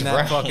 next 6 and then that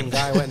rounds. fucking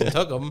guy went and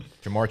took him.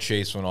 Jamar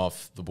Chase went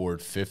off the board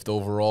 5th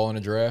overall in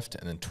a draft,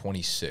 and then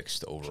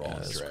 26th overall in a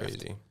That's draft.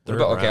 crazy. What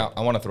about, okay,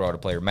 I want to throw out a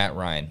player, Matt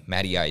Ryan,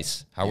 Matty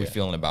Ice. How are we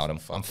feeling about him?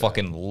 I'm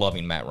fucking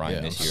loving Matt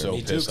Ryan Yeah, this I'm year. so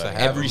Me too, pissed. 'cause I I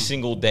have Every him.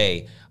 single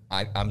day,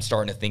 I'm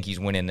starting to think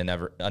he's winning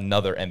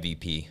another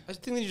MVP. I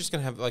just think they're just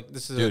gonna have like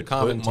this is a Dude,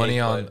 common put money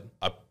take, on. but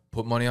I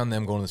put money on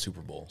them going to the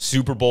Super Bowl.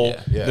 Super Bowl,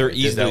 Yeah, they're they did that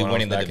easily when I was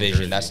winning the back in division.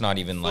 Jersey. That's not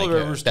even like Phillip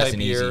Rivers that's type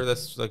an year. easy.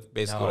 That's like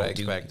basically what I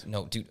dude, expect.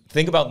 No, dude.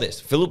 Think about this.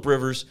 Phillip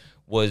Rivers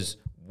was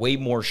way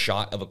more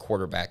shot of a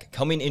quarterback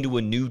coming into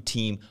a new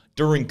team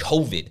during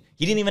COVID.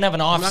 He didn't even have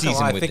an I'm not gonna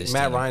lie, offseason I with think this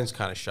Matt team. Ryan's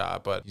kind of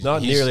shot, but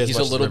Not nearly as He's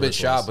much a as little bit Rivers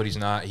shot, was. but he's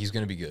not. He's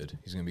going to be good.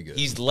 He's going to be good.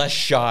 He's less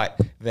shot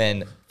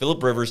than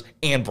Phillip Rivers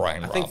and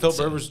Brian I think Robinson.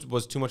 Phillip Rivers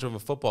was too much of a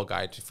football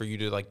guy for you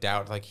to like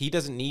doubt. Like he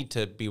doesn't need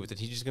to be with it.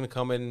 He's just gonna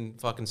come in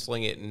and fucking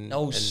sling it. And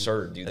No, and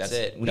sir, dude. That's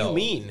it. What no. do you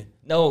mean?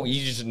 No,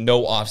 you just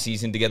no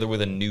offseason together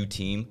with a new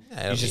team.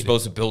 I don't He's just need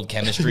supposed to build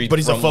chemistry But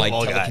he's a from like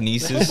football guy.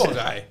 telekinesis. Football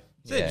guy.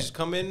 That's Yeah. it. Just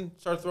come in,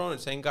 start throwing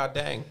it, saying "God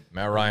dang."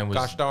 Matt Ryan was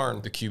Gosh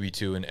darn. the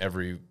QB2 in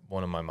every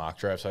one of my mock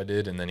drafts I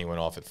did, and then he went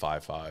off at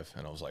 5.5,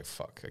 and I was like,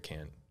 "Fuck, I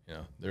can't." You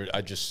know,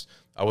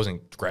 I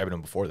wasn't grabbing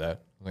him before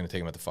that. I'm going to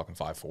take him at the fucking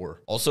 5.4.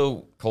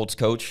 Also, Colts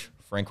coach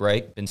Frank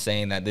Reich been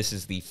saying that this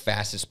is the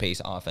fastest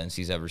paced offense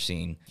he's ever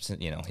seen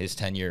since his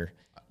tenure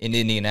in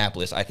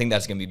Indianapolis. I think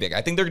that's going to be big.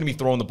 I think they're going to be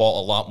throwing the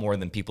ball a lot more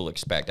than people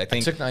expect. I I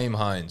think took Naeem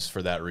Hines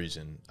for that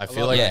reason. I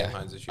feel love like Naeem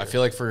Hines this year. I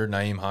feel like for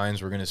Naeem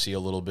Hines, we're going to see a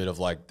little bit of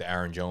like the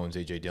Aaron Jones,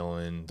 AJ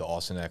Dillon, the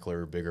Austin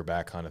Eckler, bigger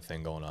back kind of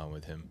thing going on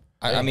with him.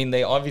 I mean,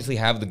 they obviously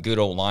have the good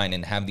O-line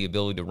and have the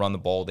ability to run the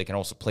ball. They can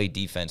also play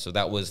defense. So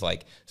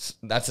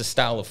that's a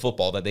style of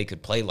football that they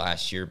could play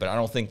last year. But I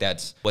don't think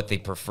that's what they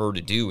prefer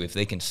to do. If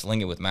they can sling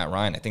it with Matt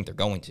Ryan, I think they're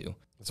going to.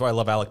 That's why I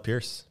love Alec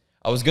Pierce.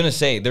 I was going to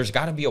say, there's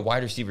got to be a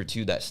wide receiver,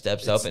 too, that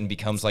steps up and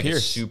becomes like a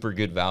Pierce. super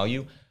good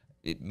value.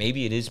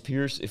 Maybe it is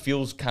Pierce. It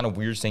feels kind of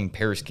weird saying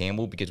Paris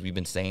Campbell because we've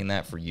been saying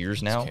that for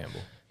years now.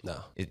 Campbell, No,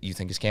 You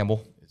think it's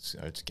Campbell? it's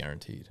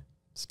guaranteed.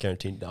 it's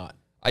guaranteed not.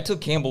 I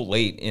took Campbell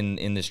late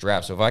in this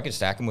draft, so if I could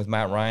stack him with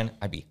Matt Ryan,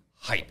 I'd be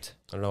hyped.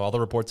 I don't know. All the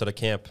reports out of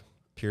camp,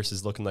 Pierce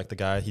is looking like the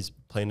guy. He's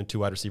playing in 2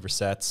 wide receiver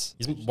sets.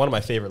 He's one of my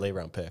favorite late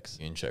round picks.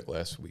 You can check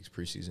last week's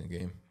preseason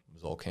game. It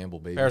was all Campbell,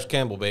 baby. Paris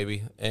Campbell,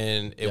 baby,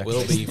 and it Yeah,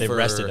 will be they for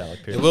rested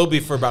Alec Pierce. it will be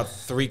for about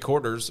 3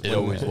 quarters. It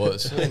always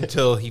was.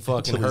 until he fucking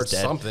Until he's hurts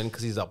dead. something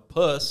because he's a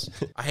puss.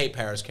 I hate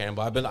Paris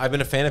Campbell. I've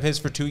been a fan of his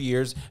for 2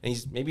 years, and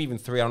he's maybe even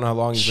 3. I don't know how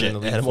long he's been in the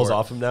league Animals for.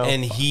 off him now?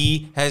 and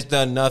he has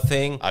done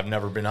nothing I've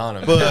never been on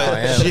him. Now I but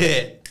am.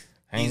 shit.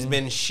 He's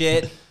been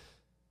shit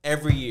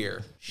every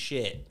year.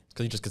 Shit.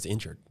 Because he just gets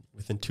injured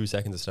within 2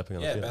 seconds of stepping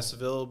on the Yeah, field. best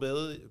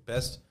availability,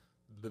 best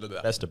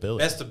ability.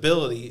 best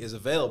ability is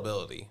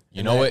availability. You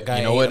And know that what? guy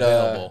You know ain't what?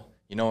 available.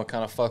 You know what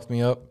kind of fucked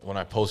me up when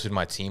I posted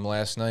my team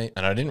last night,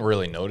 and I didn't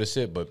really notice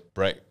it, but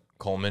Brett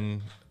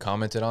Coleman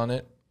commented on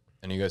it.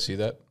 And you guys see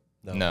that?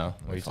 No,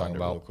 what are you find talking it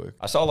real about? quick.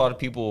 I saw a lot of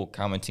people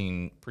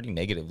commenting pretty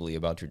negatively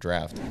about your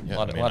draft. Yeah, a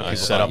lot I mean, of I people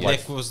set thought up you- like-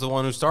 Nick was the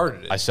one who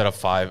started it. I set up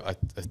 5. I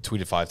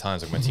tweeted 5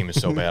 times like my team is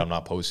so bad I'm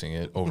not posting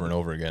it over and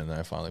over again. And then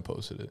I finally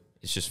posted it.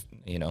 it's just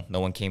no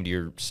one came to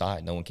your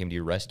side, no one came to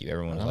your rescue.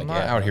 Everyone was I'm like, not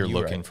 "Yeah, out here you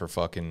were looking right." for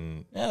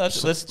fucking. Yeah, let's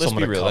someone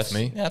be to real. cuff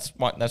me.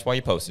 That's why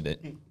you posted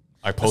it.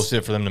 I posted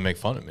it for them to make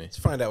fun of me. Let's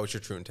find out what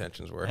your true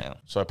intentions were. Yeah.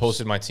 So I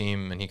posted my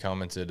team, and he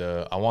commented,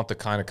 I want the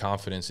kind of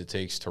confidence it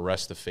takes to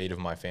rest the fate of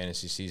my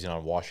fantasy season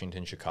on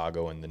Washington,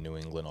 Chicago, and the New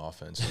England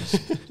offenses.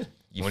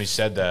 When he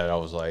said that, I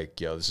was like,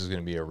 yo, this is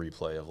going to be a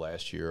replay of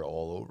last year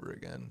all over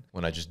again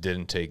when I just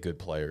didn't take good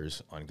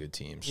players on good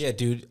teams. Yeah,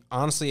 dude.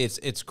 Honestly,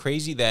 it's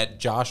crazy that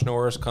Josh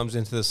Norris comes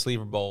into the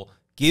Sleeper Bowl,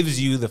 gives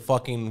you the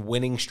fucking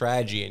winning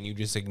strategy, and you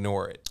just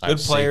ignore it. I Good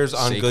have players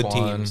on good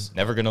Saquon. teams.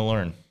 Never going to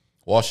learn.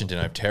 Washington,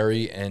 I have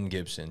Terry and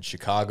Gibson.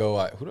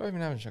 Chicago, who do I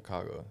even have in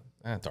Chicago?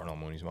 Darnell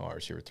Mooney's my wide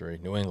receiver 3.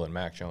 New England,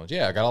 Mac Jones.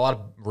 Yeah, I got a lot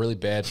of really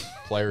bad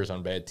players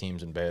on bad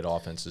teams and bad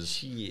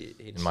offenses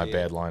in my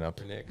bad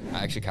lineup.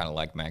 I actually kind of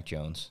like Mac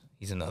Jones.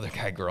 He's another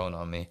guy growing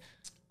on me.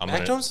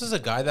 Mac Jones is a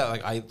guy that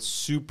like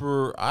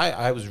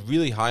I was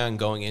really high on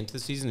going into the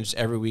season. And just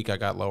every week I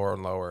got lower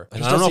and lower.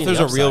 And I don't know if there's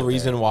a real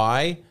reason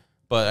why,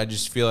 but I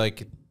just feel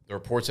like the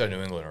reports out of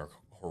New England are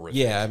horrific.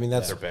 Yeah, I mean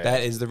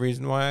that is the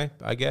reason why,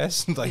 I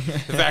guess. Like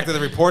the fact that the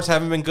reports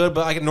haven't been good,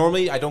 but like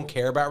normally I don't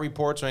care about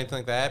reports or anything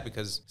like that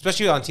because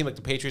especially on a team like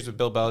the Patriots with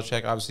Bill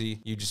Belichick, obviously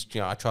you just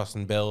I trust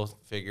in Bill.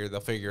 They'll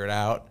figure it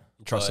out.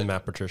 Trust in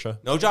Matt Patricia.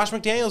 No Josh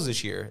McDaniels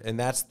this year, and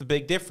that's the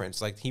big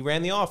difference. Like he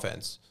ran the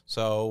offense,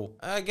 so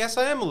I guess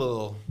I am a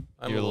little.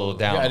 You're a little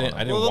down. Yeah, I didn't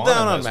a little want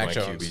down him on as Mac my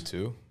Jones. QB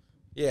too.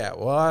 Yeah,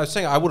 well, I was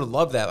saying I would have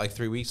loved that like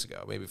 3 weeks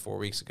ago, maybe 4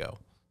 weeks ago.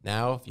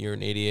 Now, if you're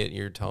an idiot,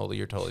 you're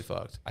totally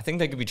fucked. I think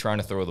they could be trying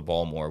to throw the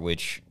ball more,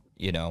 which,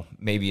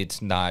 maybe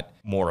it's not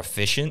more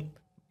efficient,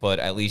 but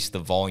at least the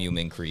volume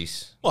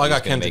increase. Well, I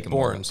got is gonna make Kendrick it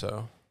more. Bourne,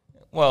 so.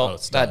 Well,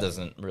 that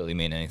doesn't really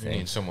mean You anything.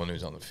 need someone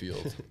who's on the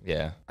field.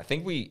 Yeah. I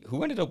think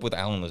who ended up with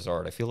Alan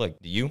Lazard? I feel like,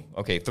 do you?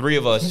 Okay, 3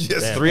 of us.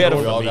 Yes. 3 out of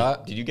We all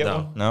got? Did you get No.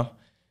 one? No?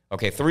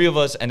 Okay, 3 of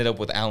us ended up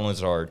with Alan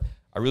Lazard.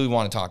 I really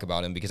want to talk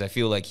about him because I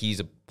feel like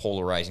he's a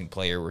polarizing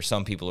player where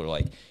some people are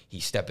like,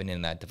 he's stepping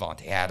in that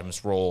Devontae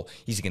Adams role.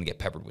 He's going to get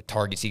peppered with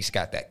targets. He's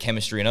got that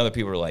chemistry. And other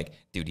people are like,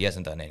 dude, he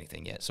hasn't done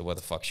anything yet. So what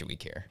the fuck should we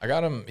care? I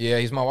got him. Yeah,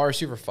 he's my wide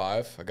receiver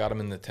 5. I got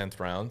him in the 10th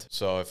round.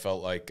 So I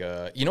felt like,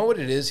 you know what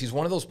it is? He's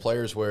one of those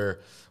players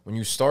where when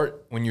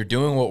you're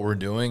doing what we're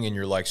doing and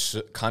you're like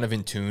kind of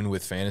in tune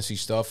with fantasy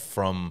stuff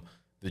from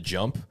the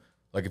jump,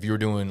 like if you were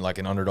doing like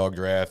an underdog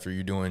draft or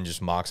you're doing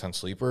just mocks on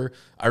Sleeper,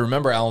 I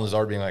remember Alan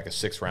Lazard being like a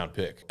 6th round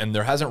pick. And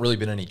there hasn't really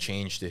been any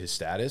change to his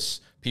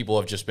status. People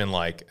have just been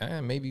like,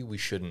 maybe we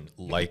shouldn't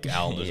like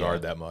Alan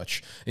Lazard that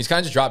much. And he's kind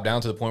of just dropped down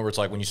to the point where it's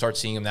like when you start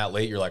seeing him that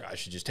late, you're like, I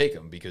should just take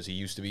him because he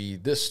used to be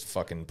this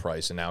fucking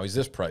price and now he's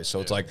this price.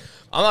 So it's like,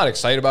 I'm not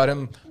excited about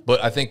him,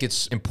 but I think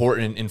it's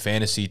important in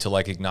fantasy to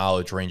like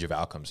acknowledge range of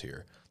outcomes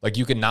here. Like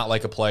you could not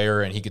like a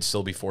player and he could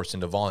still be forced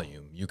into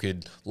volume. You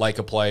could like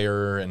a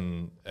player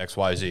and X,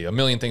 Y, Z. A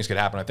million things could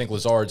happen. I think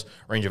Lazard's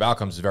range of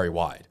outcomes is very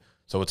wide.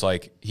 So it's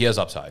like he has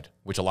upside,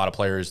 which a lot of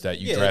players that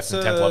you draft in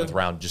the 10th, 11th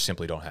round just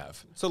simply don't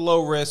have. It's a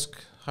low risk,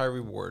 high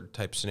reward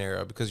type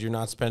scenario because you're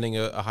not spending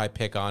a high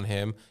pick on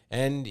him,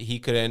 and he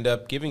could end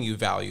up giving you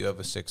value of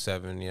a 6,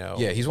 7.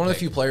 Yeah, he's one of the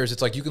few players.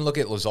 It's like you can look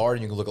at Lazard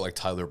and you can look at like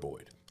Tyler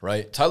Boyd,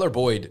 right? Tyler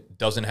Boyd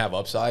doesn't have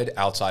upside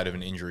outside of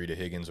an injury to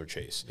Higgins or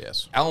Chase.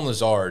 Yes. Alan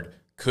Lazard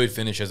could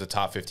finish as a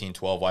top 15,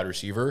 12 wide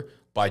receiver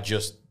by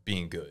just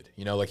being good.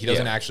 Like he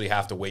doesn't actually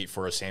have to wait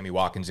for a Sammy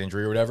Watkins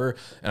injury or whatever.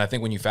 And I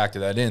think when you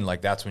factor that in,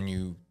 like that's when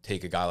you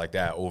take a guy like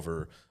that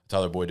over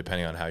Tyler Boyd,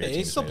 depending on how your team's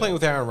he's still playing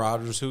with Aaron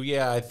Rodgers, who,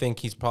 I think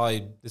he's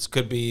probably, this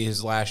could be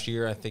his last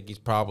year. I think he's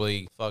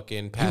probably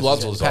fucking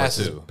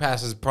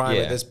passes prime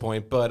at this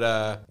point. But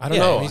I don't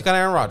know. He's got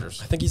Aaron Rodgers.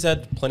 I think he's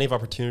had plenty of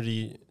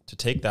opportunity to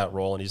take that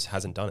role, and he just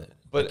hasn't done it.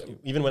 But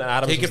even when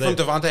Adams take it was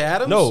from Devontae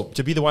Adams? No,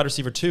 to be the wide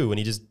receiver 2, and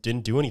he just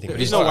didn't do anything.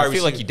 There's no wide I feel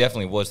receiver. like he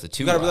definitely was the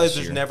 2 You got to realize last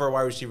there's year. never a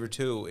wide receiver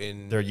 2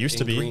 in There used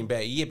to be. Green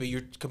Bay. Yeah, but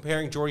you're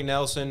comparing Jordy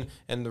Nelson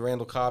and the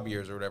Randall Cobb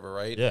years or whatever,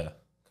 right? Yeah,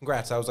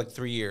 Congrats. That was like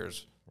 3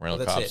 years. Randall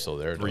That's Cobb's it. still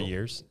there. 3 though.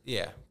 years.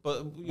 Yeah,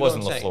 but you know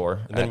Wasn't what I'm saying.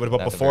 LaFleur. And then what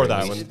about at the before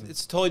very that? least.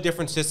 It's a totally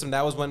different system.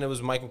 That was when it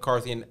was Mike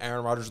McCarthy and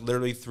Aaron Rodgers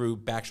literally threw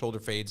back shoulder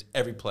fades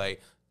every play.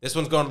 This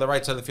one's going to the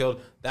right side of the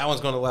field. That one's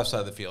going to the left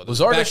side of the field.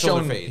 Lazard Back has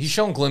shoulder shown, fades. he's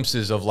shown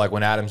glimpses of like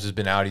when Adams has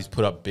been out, he's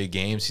put up big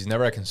games. He's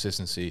never had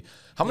consistency.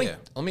 How many? Yeah.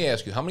 Let me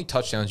ask you, how many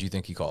touchdowns do you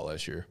think he caught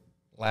last year?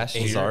 Last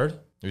year. Lazard.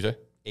 What'd you say?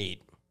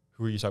 8.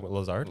 Who are you talking about?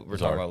 Lazard. We're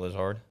talking about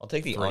Lazard. I'll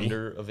take the 3.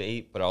 under of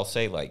 8, but I'll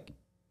say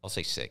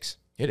 6.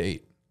 He had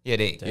 8. He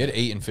had 8. He had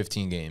 8 in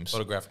 15 games.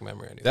 Photographic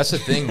memory. I knew. That's the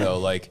thing, though.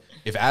 Like,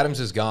 if Adams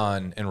is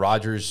gone and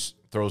Rodgers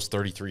throws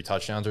 33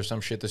 touchdowns or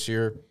some shit this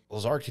year,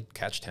 Lazard could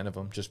catch 10 of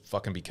them just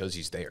fucking because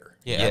he's there.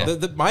 Yeah.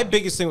 My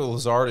biggest thing with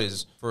Lazard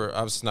is, for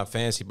obviously not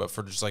fantasy, but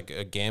for just like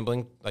a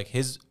gambling, like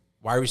his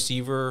wide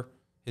receiver,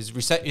 his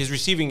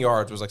receiving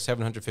yards was like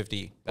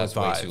 750. That's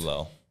way too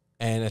low.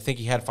 And I think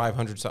he had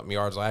 500 something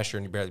yards last year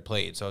and he barely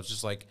played. So it's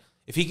just like,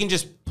 if he can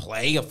just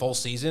play a full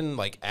season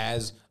like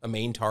as a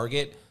main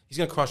target, He's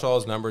going to crush all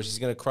his numbers. He's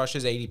going to crush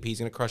his ADP. He's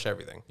going to crush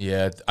everything.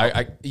 Yeah,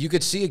 you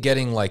could see it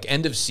getting like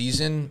end of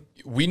season.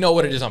 We know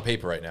what it is on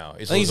paper right now.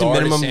 It's I think he's a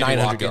Lazard, minimum it's Sammy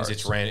 900 Watkins,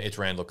 yards. It's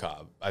Randall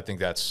Cobb. I think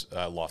that's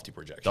a lofty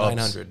projection.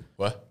 900.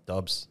 What?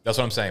 Dubs. That's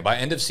what I'm saying. By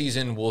end of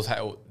season,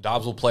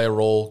 Dobbs will play a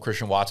role.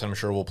 Christian Watson, I'm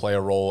sure, will play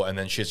a role, and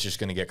then shit's just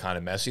going to get kind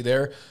of messy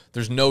there.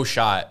 There's no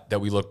shot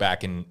that we look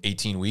back in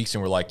 18 weeks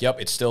and we're like,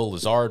 yep, it's still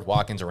Lazard,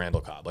 Watkins, or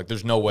Randall Cobb. Like,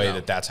 there's no way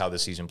that that's how the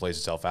season plays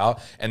itself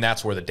out, and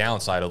that's where the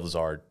downside of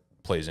Lazard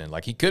plays in.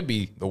 Like, he could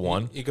be the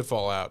one. He could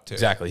fall out, too.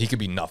 Exactly. He could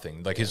be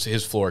nothing. Like,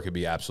 his floor could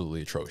be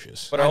absolutely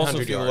atrocious. But I also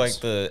 900 feel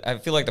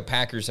yards. like the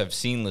Packers have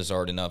seen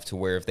Lazard enough to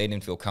where if they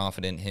didn't feel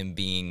confident him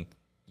being,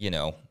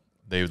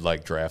 They would,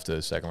 like, draft a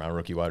second-round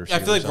rookie wide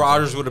receiver. I feel like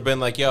Rodgers would have been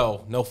like,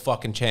 yo, no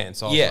fucking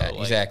chance. Also. yeah, Like,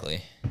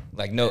 exactly.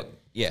 Like no,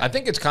 yeah. I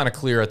think it's kind of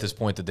clear at this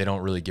point that they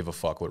don't really give a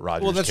fuck what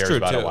Rodgers Well, that's cares true,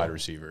 about too. a wide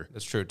receiver.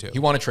 That's true, too. He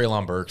wanted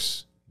Treylon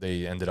Burks.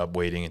 They ended up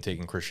waiting and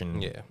taking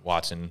Christian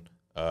Watson.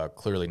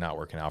 Clearly not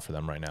working out for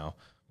them right now.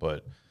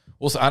 But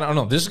I don't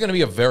know. This is going to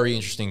be a very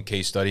interesting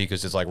case study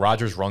because it's like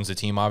Rodgers runs the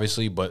team,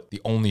 obviously, but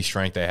the only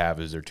strength they have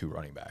is their two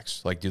running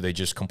backs. Like, do they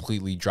just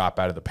completely drop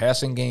out of the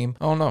passing game?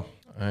 I don't know.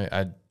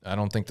 I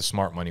don't think the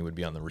smart money would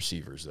be on the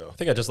receivers, though. I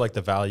think I just like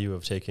the value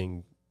of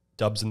taking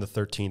Dubs in the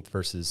 13th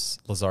versus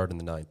Lazard in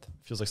the 9th.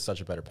 Feels like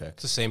such a better pick.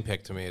 It's the same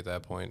pick to me at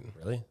that point.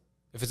 Really?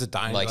 If it's a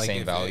dime, Like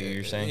same if value,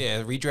 you're saying?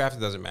 Yeah, redraft, it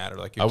doesn't matter.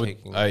 Like, you're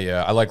taking.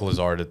 I like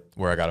Lazard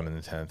where I got him in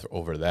the 10th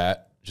over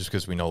that, just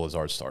because we know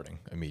Lazard's starting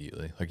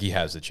immediately. Like, he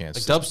has the chance.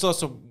 Like, Dub still has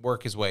to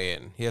work his way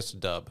in. He has to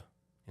dub.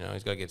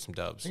 He's got to get some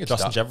dubs.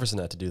 Justin Jefferson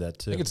had to do that,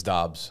 too. I think it's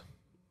Dobbs.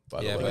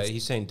 By Yeah, the way. but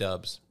he's saying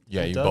dubs.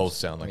 Yeah, you Dubs? both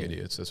sound like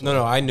idiots. That's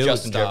No, I knew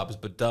Justin it's Dobbs,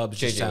 but Dubs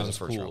just JJ was sounds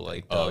the first cool. round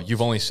Like, Oh, Dubs.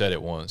 you've only said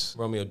it once.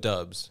 Romeo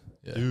Dubs.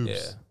 Yeah. Yeah.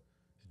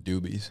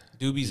 Doobies.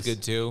 Doobie's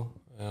good too,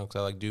 because I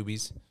like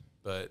doobies.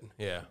 But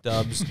yeah,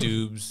 Dubs,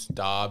 Doobs,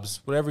 Dobbs,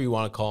 whatever you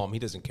want to call him, he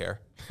doesn't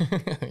care.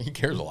 He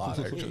cares a lot,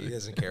 He actually.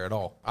 doesn't care at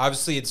all.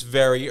 Obviously, it's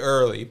very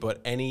early, but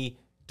any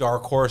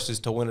dark horses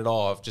to win it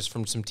all, just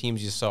from some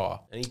teams you saw.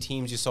 Any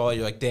teams you saw,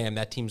 you're like, damn,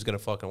 that team's gonna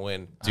fucking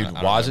win. Dude, I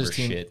don't Waz's remember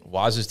team. shit.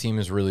 Waz's team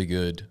is really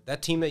good.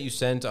 That team that you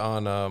sent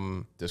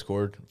on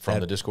Discord from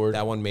the Discord.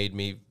 that one made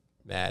me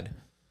mad.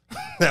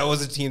 That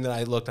was a team that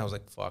I looked. I was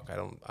like, fuck,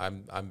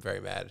 I'm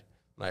very mad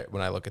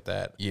when I look at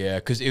that. Yeah,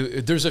 because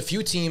there's a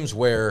few teams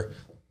where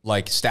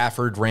like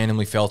Stafford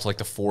randomly fell to like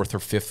the 4th or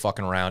 5th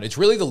fucking round. It's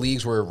really the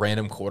leagues where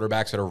random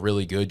quarterbacks that are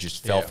really good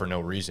just fell for no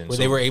reason. Where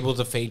So- they were able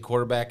to fade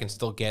quarterback and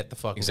still get the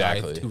fucking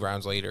Exactly. guy 2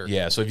 rounds later.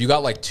 Yeah, so if you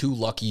got like 2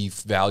 lucky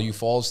value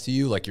falls to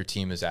you, like your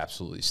team is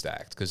absolutely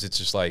stacked because it's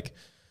just like,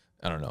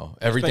 I don't know,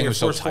 everything Spend your was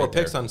so first 4 tight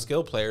there. picks on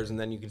skill players, and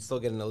then you can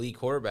still get an elite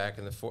quarterback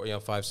in the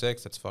 5,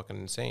 6. That's fucking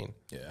insane.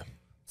 Yeah.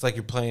 It's like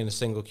you're playing a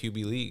single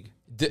QB league.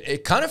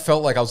 It kind of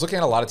felt like I was looking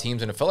at a lot of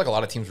teams, and it felt like a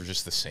lot of teams were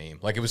just the same.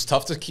 Like, it was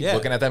tough to keep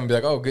looking at them and be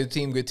like, "Oh, good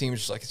team, good team."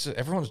 It's just like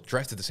everyone's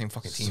drafted the same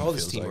fucking team. Saw it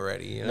this feels team like.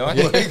 already. You No, know?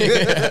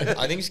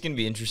 I think it's going to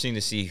be interesting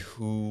to see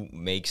who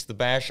makes the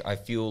bash. I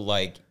feel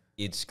like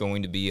it's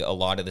going to be a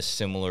lot of the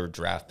similar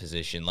draft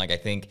position. Like, I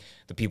think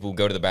the people who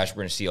go to the bash, we're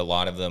going to see a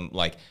lot of them,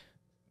 like,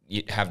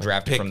 have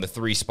drafted from the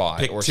 3 spot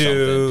pick or 2,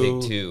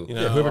 something. Pick 2. you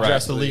know, Yeah, whoever Right.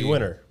 drafts the league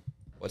winner.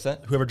 What's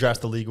that? Whoever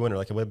drafts the league winner.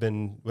 Like, it would have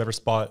been whoever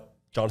spot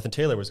Jonathan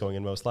Taylor was going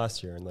in most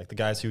last year. And, like, the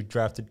guys who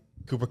drafted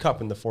Cooper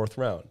Kupp in the 4th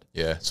round.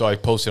 Yeah. So I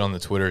posted on the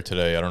Twitter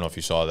today. I don't know if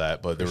you saw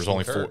that, but there was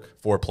only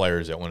four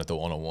players that went at the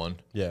 101.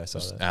 Yeah, I saw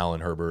that. Allen,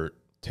 Herbert,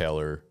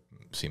 Taylor,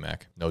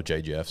 C-Mac. No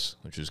JJFs,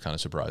 which is kind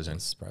of surprising.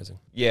 Surprising.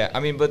 Yeah, I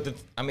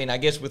mean, I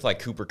guess with, like,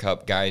 Cooper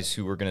Kupp, guys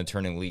who are going to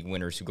turn in league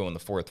winners who go in the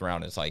 4th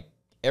round, it's like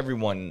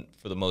everyone,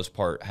 for the most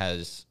part,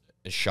 has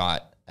a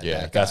shot at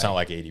Yeah, that that's guy. not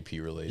like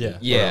ADP related. Yeah.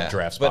 Yeah, Or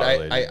draft spot but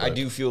related. I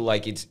do feel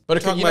like it's... But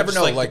if Talking you about never just,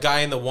 know, like, like the guy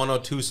in the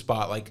 102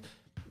 spot, like,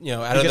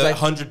 out of Because the I-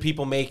 100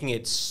 people making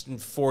it,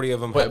 40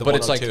 of them had the but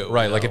it's like 102,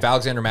 right, you like know? if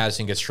Alexander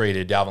Madison gets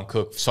traded, Dalvin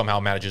Cook somehow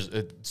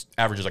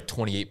averages like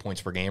 28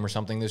 points per game or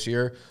something this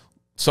year.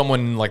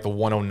 Someone in like the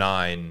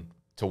 109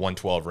 to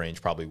 112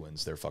 range probably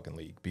wins their fucking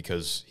league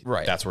because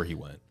that's where he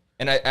went.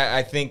 And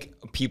I think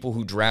people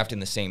who draft in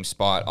the same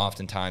spot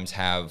oftentimes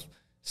have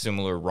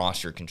similar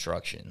roster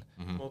construction.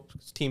 Well,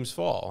 teams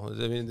fall.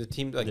 I mean, the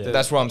team like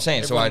That's what I'm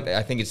saying. So everyone-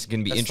 I think it's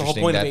going to be that's the whole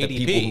interesting point of that the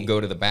ADP. people who go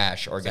to the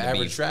bash are the going to be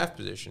average draft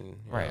position. you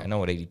right. know? I know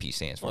what ADP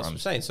stands for. Well, that's what I'm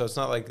saying. So it's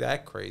not like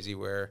that crazy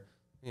where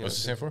What's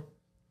it stand for?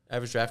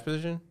 average draft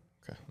position.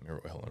 Okay,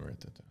 hold on, write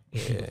that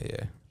down.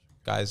 Yeah.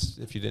 Guys,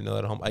 if you didn't know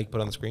that at home, Ike put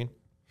on the screen.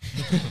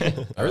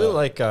 I really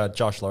like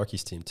Josh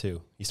Larkey's team,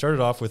 too. He started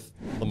off with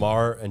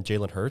Lamar and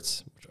Jalen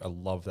Hurts, which I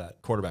love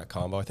that quarterback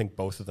combo. I think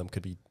both of them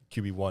could be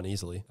QB1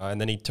 easily.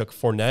 And then he took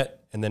Fournette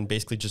and then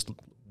basically just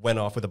went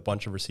off with a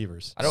bunch of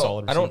receivers. I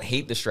don't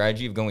hate the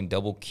strategy of going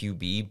double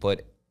QB,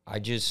 but I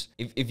just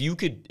if you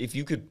could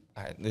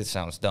this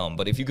sounds dumb,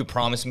 but if you could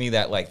promise me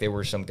that like there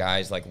were some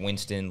guys like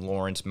Winston,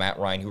 Lawrence, Matt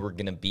Ryan who were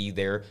going to be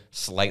there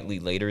slightly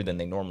later than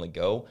they normally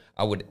go,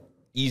 I would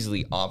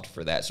easily opt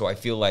for that. So I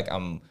feel like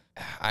I'm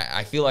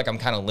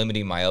kind of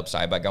limiting my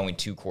upside by going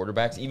 2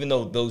 quarterbacks, even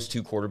though those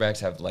 2 quarterbacks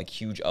have like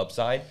huge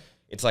upside.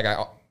 It's like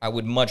I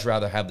would much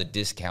rather have the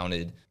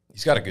discounted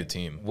He's got a good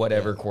team.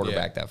 whatever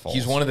quarterback that falls.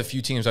 He's one of the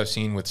few teams I've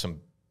seen with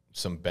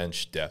some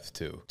bench depth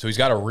too. So he's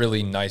got a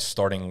really nice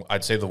starting.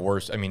 I'd say the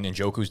worst. I mean,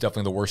 Njoku's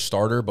definitely the worst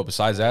starter, but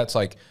besides that, it's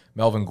like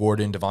Melvin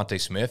Gordon,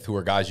 Devontae Smith, who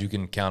are guys you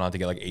can count on to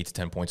get like 8 to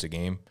 10 points a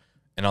game.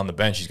 And on the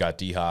bench, he's got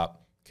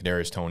D-Hop,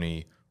 Kadarius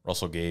Toney,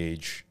 Russell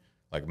Gage,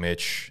 like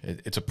Mitch.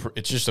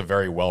 It's just a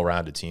very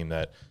well-rounded team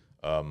that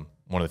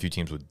one of the few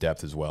teams with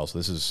depth as well. So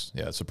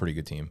it's a pretty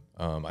good team.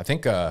 I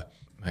think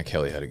Matt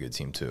Kelly had a good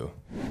team too.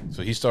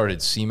 So he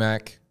started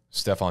C-Mac,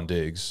 Stephon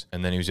Diggs,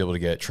 and then he was able to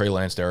get Trey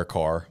Lance, Derek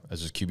Carr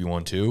as his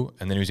QB1-2,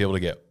 and then he was able to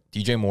get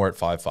DJ Moore at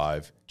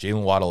 5'5",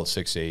 Jalen Waddle at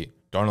 6'8",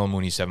 Darnell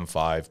Mooney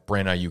 7'5",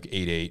 Brandon Ayuk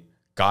 8'8",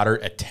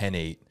 Goddard at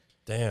 10'8".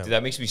 Damn. Dude,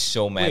 that makes me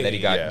so mad that he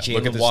got Look at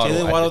Jalen this. Waddle.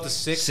 Jalen Waddle at to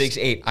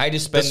 6'8". I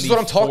just spent This is what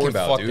I'm talking fourth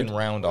about, fucking dude.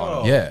 round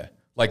on him. Yeah.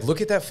 Like,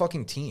 look at that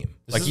fucking team.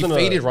 Like, he isn't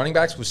faded running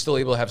backs, was still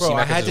able to have Bro,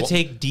 C-Mac I had as to well.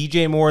 take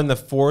DJ Moore in the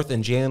 4th,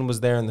 and Jalen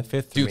was there in the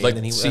 5th. Dude, for me, like,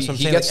 and then see, that's what I'm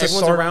he saying. gets Like, to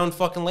everyone's start- around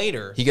fucking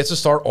later. He gets to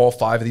start all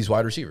 5 of these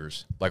wide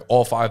receivers. Like,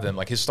 all 5 of them.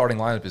 Like, his starting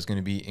lineup is going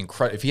to be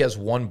incredible. If he has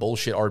one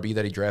bullshit RB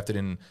that he drafted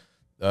in,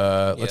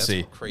 let's that's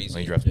see. crazy.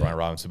 He drafted Brian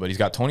Robinson. But he's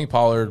got Tony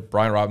Pollard,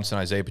 Brian Robinson,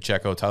 Isaiah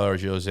Pacheco, Tyler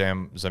Argio,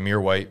 Zamir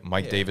White,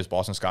 Mike Davis,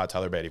 Boston Scott,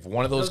 Tyler Beatty. If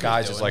one of those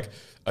guys is like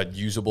a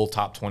usable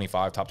top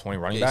 25, top 20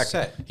 running back,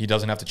 set. he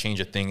doesn't have to change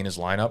a thing in his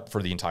lineup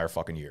for the entire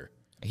fucking year.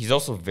 He's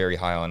also very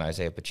high on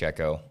Isaiah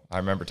Pacheco. I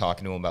remember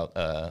talking to him about.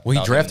 Well,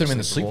 he drafted him in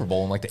the Sleeper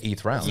Bowl in like the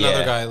 8th round. Yeah.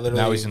 Another guy,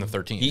 literally. Now he's in the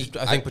 13th.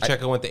 I think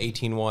Pacheco went the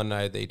 18-1.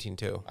 I had the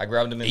 18-2. I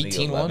grabbed him in the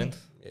 18-1? 11th.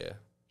 Yeah,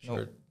 No,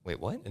 sure. wait,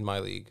 what? In my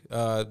league,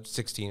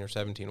 16 or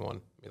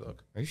 17-1. Let me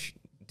look. Are you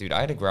dude, I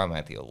had to grab him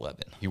at the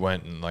 11th. He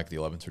went in like the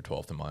 11th or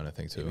 12th in mine, I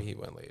think, too. Maybe he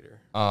went later.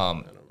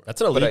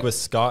 That's in a But league I- with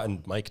Scott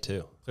and Mike,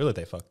 too. Clearly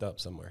they fucked up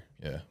somewhere.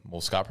 Yeah.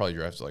 Well, Scott probably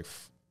drafted like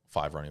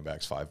 5 running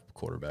backs, 5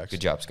 quarterbacks.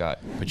 Good job, Scott.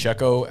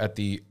 Pacheco at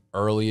the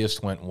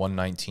earliest went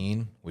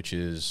 119, which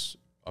is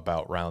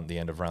about the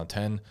end of round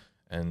 10,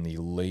 and the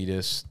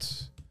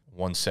latest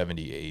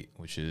 178,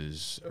 which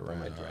is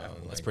around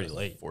That's pretty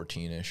late.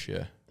 14-ish,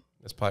 yeah.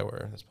 That's probably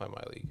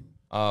my league.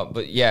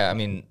 But yeah, I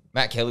mean,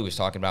 Matt Kelly was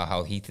talking about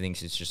how he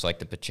thinks it's just like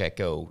the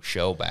Pacheco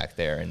show back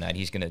there, and that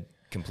he's going to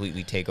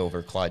completely take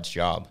over Clyde's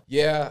job.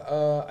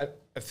 Yeah,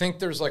 I think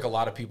there's like a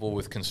lot of people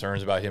with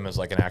concerns about him as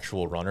like an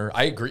actual runner.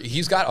 I agree.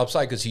 He's got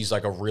upside because he's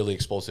like a really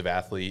explosive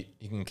athlete.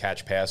 He can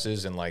catch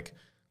passes and like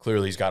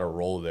clearly he's got a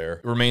role there.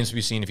 It remains to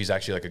be seen if he's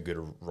actually like a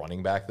good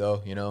running back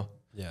though, you know?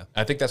 Yeah.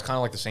 I think that's kind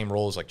of like the same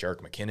role as like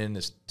Jerick McKinnon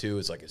is too.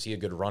 It's like, is he a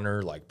good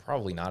runner? Like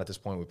probably not at this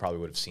point. We probably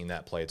would have seen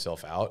that play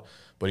itself out,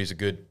 but he's a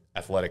good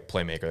athletic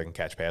playmaker that can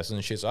catch passes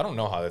and shit. So I don't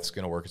know how that's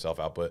going to work itself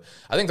out, but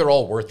I think they're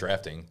all worth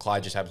drafting.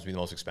 Clyde just happens to be the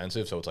most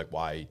expensive. So it's like,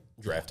 why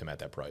draft him at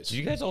that price? Did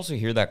you guys also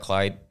hear that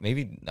Clyde,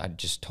 maybe I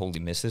just totally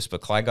missed this,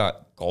 but Clyde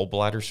got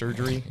gallbladder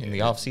surgery in the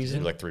He was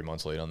offseason? like 3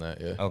 months late on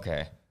that. Yeah.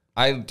 Okay.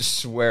 I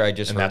swear I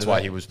just And heard that's of why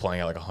that. he was playing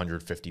at like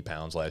 150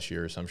 pounds last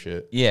year or some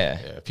shit. Yeah.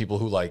 Yeah, people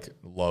who like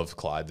loved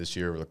Clyde this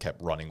year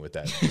kept running with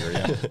that theory.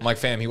 I'm like,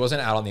 fam, he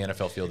wasn't out on the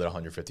NFL field at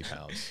 150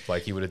 pounds.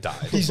 Like, he would have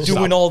died. He's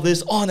doing all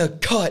this on a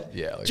cut.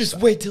 Yeah, like, just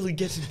stop. wait till he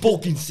gets his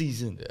bulking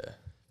season. Yeah.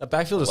 That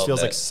backfield just love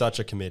feels that. like such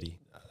a committee.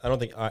 I don't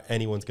think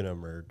anyone's going to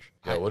emerge.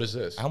 Yeah, what is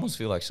this? I almost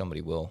feel like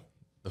somebody will.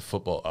 The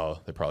football.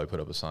 Oh, they probably put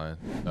up a sign.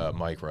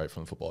 Mike, right,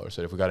 from the Footballer,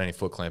 said, if we got any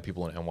Foot Clan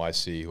people in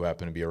NYC who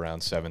happen to be around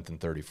 7th and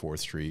 34th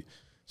Street,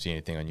 see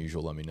anything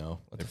unusual, let me know.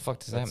 What the fuck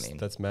does that mean?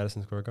 That's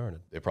Madison Square Garden.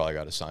 They probably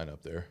got a sign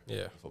up there.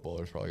 Yeah.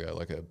 Footballers probably got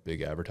like a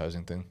big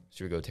advertising thing.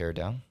 Should we go tear it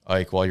down?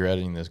 Ike, while you're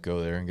editing this,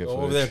 go there and get Go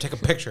footage. over there and take a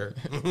picture.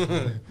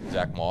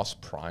 Zach Moss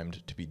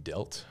primed to be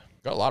dealt.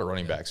 Got a lot of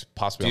running backs,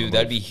 possibly. on Dude, the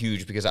that'd move. be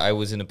huge because I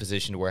was in a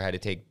position where I had to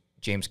take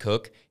James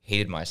Cook.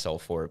 Hated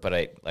myself for it, but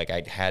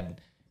I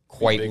had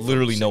quite Big for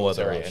literally no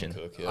other Singletary option. and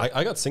Cook, yeah.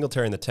 I got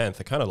Singletary in the 10th.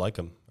 I kind of like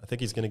him. I think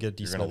he's going to get a You're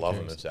decent. going to amount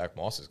love of him if carries. Zach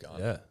Moss is gone.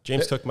 Yeah.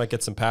 James Cook might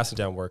get some passing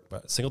down work,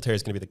 but Singletary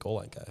is going to be the goal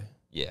line guy.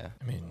 Yeah.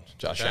 I mean,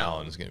 Josh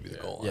Allen is going to be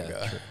the goal line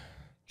guy. true.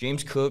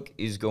 James Cook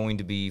is going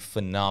to be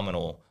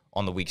phenomenal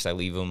on the weeks I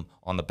leave him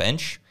on the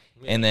bench.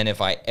 And then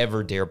if I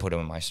ever dare put him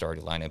in my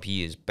starting lineup,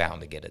 he is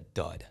bound to get a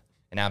dud.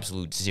 An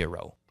absolute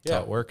zero. That's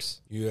how it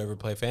works. You ever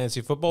play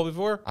fantasy football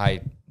before?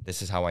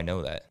 This is how I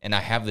know that. And I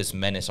have this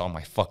menace on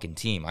my fucking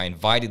team. I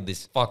invited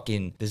this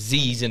fucking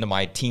disease into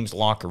my team's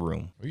locker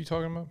room. What are you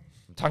talking about?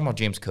 I'm talking about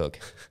James Cook.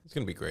 It's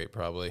going to be great,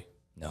 probably.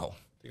 No.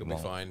 He'll be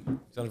fine.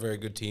 He's on a very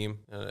good team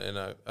and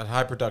a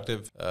high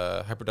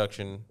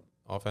production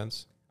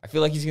offense. I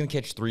feel like he's going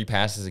to catch 3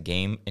 passes a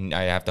game, and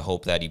I have to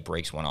hope that he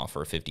breaks one off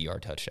for a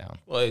 50-yard touchdown.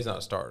 Well, he's not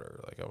a starter.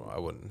 Like I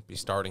wouldn't be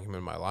starting him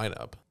in my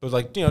lineup. But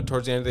like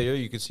towards the end of the year,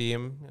 you could see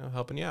him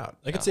helping you out.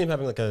 I could see him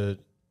having like a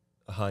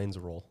Hines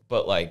role.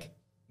 But, like,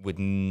 with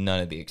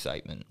none of the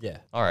excitement. Yeah.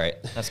 All right.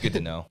 That's good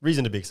to know.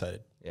 Reason to be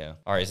excited. Yeah.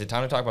 All right. Is it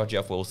time to talk about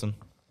Jeff Wilson?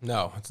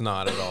 No, it's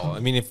not at all. I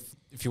mean,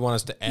 if you want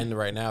us to end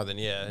right now, then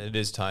yeah, it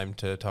is time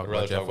to talk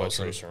about Jeff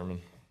Wilson.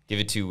 Sermon. Give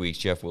it 2 weeks.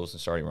 Jeff Wilson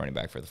starting running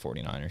back for the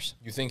 49ers.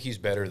 You think he's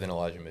better than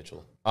Elijah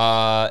Mitchell?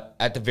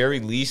 At the very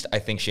least, I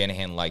think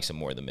Shanahan likes him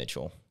more than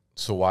Mitchell.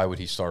 So why would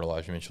he start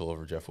Elijah Mitchell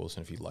over Jeff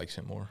Wilson if he likes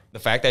him more? The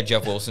fact that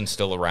Jeff Wilson's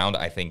still around,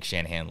 I think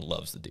Shanahan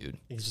loves the dude.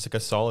 He's just like a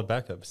solid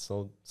backup,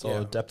 solid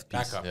depth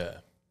piece. Backup. Yeah.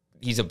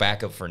 He's a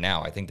backup for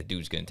now. I think the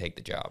dude's going to take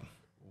the job.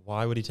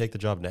 Why would he take the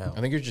job now?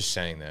 I think you're just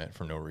saying that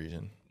for no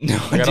reason. No,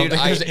 Like, I don't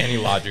think there's any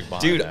logic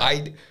behind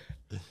that.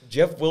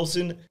 Jeff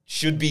Wilson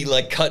should be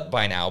like cut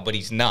by now, but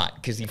he's not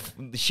because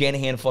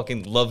Shanahan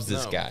fucking loves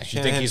this guy.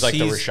 You think he's like the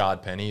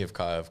Rashad Penny of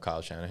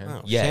Kyle Shanahan?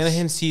 No. Yes.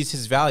 Shanahan sees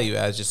his value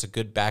as just a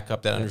good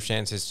backup that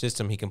understands his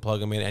system. He can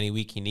plug him in any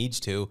week he needs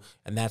to,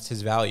 and that's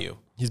his value.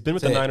 He's been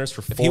with the Niners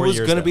for 4 years. If he was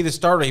going to now. be the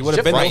starter, he would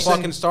have Jeff been Wilson- the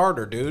fucking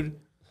starter, dude.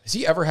 Has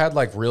he ever had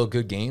like real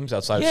good games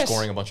outside Yes. of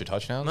scoring a bunch of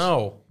touchdowns?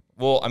 No.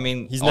 Well, I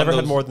mean, He's on never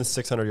had those- more than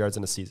 600 yards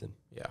in a season.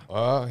 Yeah.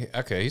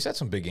 Okay. He's had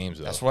some big games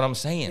though. That's what I'm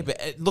saying. Yeah,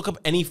 but look up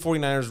any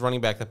 49ers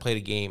running back that played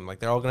a game. Like,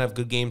 they're all going to have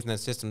good games in that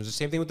system. It's the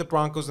same thing with the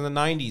Broncos in the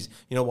 90s.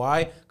 You know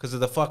why? Because of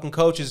the fucking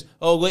coaches.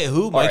 Oh, wait,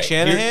 who? All Mike right,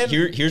 Shanahan?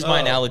 Here's my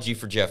analogy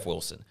for Jeff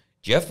Wilson.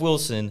 Jeff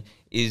Wilson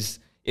is,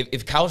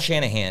 if Kyle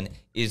Shanahan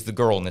is the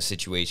girl in this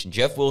situation,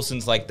 Jeff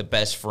Wilson's like the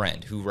best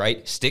friend who,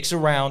 right, sticks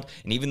around,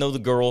 and even though the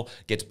girl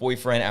gets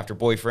boyfriend after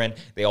boyfriend,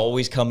 they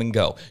always come and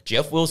go.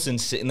 Jeff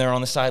Wilson's sitting there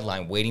on the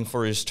sideline waiting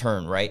for his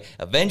turn, right?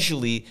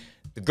 Eventually,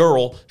 the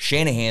girl,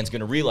 Shanahan's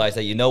going to realize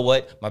that, you know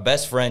what, my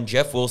best friend,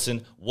 Jeff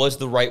Wilson, was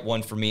the right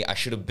one for me. I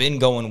should have been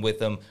going with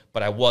him,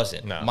 but I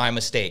wasn't. No. My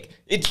mistake.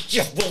 It's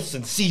Jeff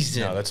Wilson's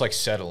season. No, that's like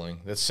settling.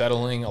 That's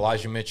settling.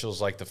 Elijah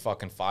Mitchell's like the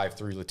fucking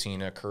 5'3"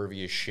 Latina,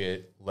 curvy as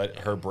shit. Let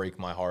her break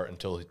my heart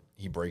until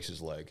he breaks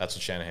his leg. That's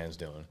what Shanahan's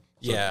doing.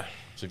 So, Yeah.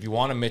 So if you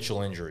want a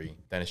Mitchell injury,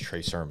 then it's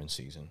Trey Sermon's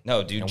season.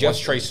 No, dude. And once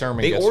Trey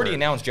Sermon They gets already hurt,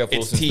 announced Jeff it's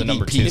Wilson's the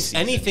number 2 TDP. If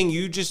anything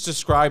you just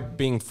described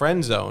being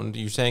friend zoned,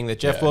 you're saying that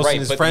Jeff Wilson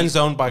Right, is but friend he's-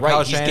 zoned by right, Kyle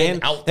he's getting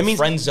Shanahan. out the That means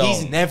friend zone.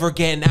 he's never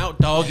getting out,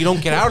 dog. You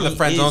don't get out of the He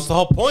friend zone. is- That's the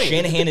whole point.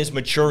 Shanahan is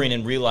maturing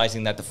and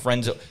realizing that the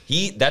friend zone,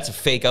 that's a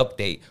fake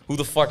update. Who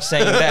the fuck's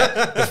saying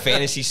that? The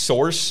fantasy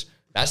source?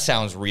 That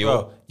sounds real.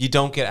 Bro, you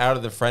don't get out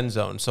of the friend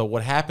zone. So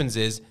what happens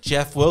is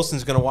Jeff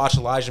Wilson's going to watch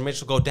Elijah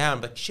Mitchell go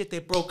down. But shit, they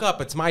broke up.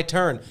 It's my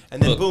turn.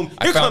 And then Look, boom,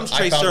 I here found- comes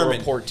Trey I found a Sermon.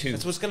 report, too.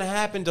 That's what's going to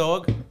happen,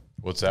 dog.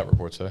 What's that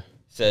report say?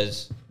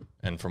 Says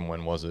And from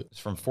when was it? it's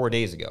from 4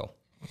 days ago.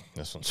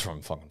 This one's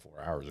from fucking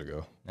 4 hours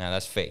ago. Nah,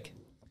 that's fake.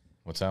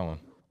 What's that one?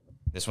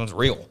 This one's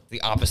real. The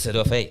opposite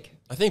of fake.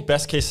 I think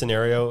best case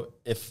scenario,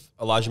 if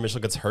Elijah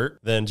Mitchell gets hurt,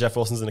 then Jeff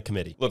Wilson's in a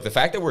committee. Look, the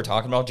fact that we're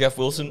talking about Jeff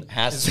Wilson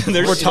has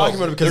there's We're talking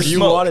about it because there's you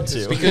smoke. wanted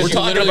to. Because we're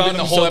talking about it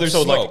the whole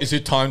episode. Like, is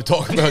it time to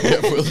talk about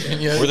Jeff Wilson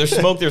yet? where there's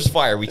smoke, there's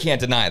fire. We can't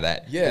deny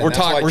that. Yeah, we're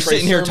talking. We're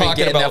sitting here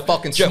talking about that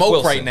fucking Jeff smoke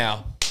Wilson. right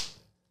now.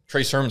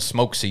 Trey Sermon's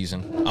smoke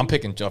season. I'm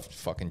picking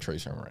fucking Trey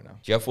Sermon right now.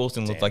 Jeff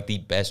Wilson looked like the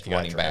best You got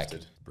running back.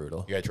 drafted.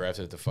 Brutal. You got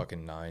drafted at the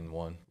fucking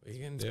 9-1.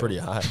 It's pretty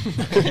high.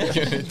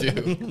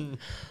 Dude.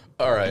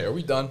 All right, are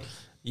we done?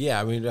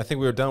 Yeah, I mean, I think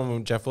we were done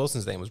when Jeff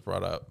Wilson's name was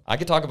brought up. I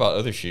could talk about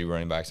other shitty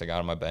running backs I got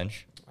on my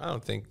bench. I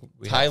don't think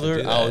we Tyler have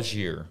to do that.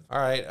 Algier. All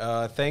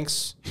right,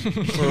 thanks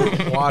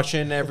for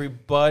watching,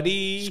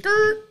 everybody.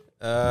 Skirt.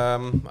 I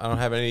don't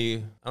have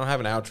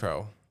an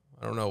outro.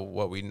 I don't know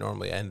what we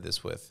normally end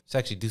this with. Let's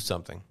actually do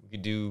something. We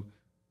could do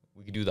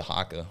the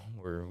haka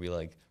where we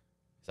like.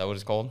 Is that what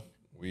it's called?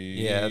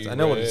 Yeah, I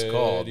know what it's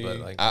called, but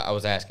like, I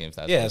was asking if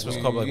that's yeah, that's what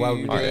it's called. But like, why would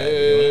we do that?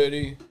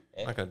 Ready.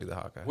 I'm not gonna do the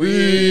haka.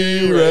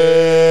 We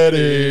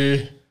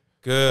ready.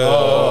 Good.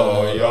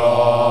 Oh,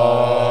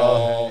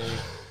 y'all.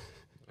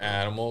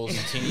 Animals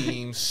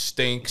team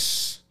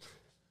stinks.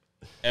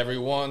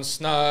 Everyone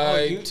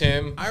sniped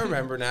him. I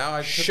remember now. I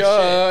took a shit.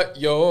 Shut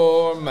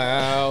your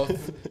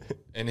mouth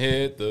and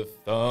hit the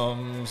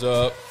thumbs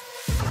up.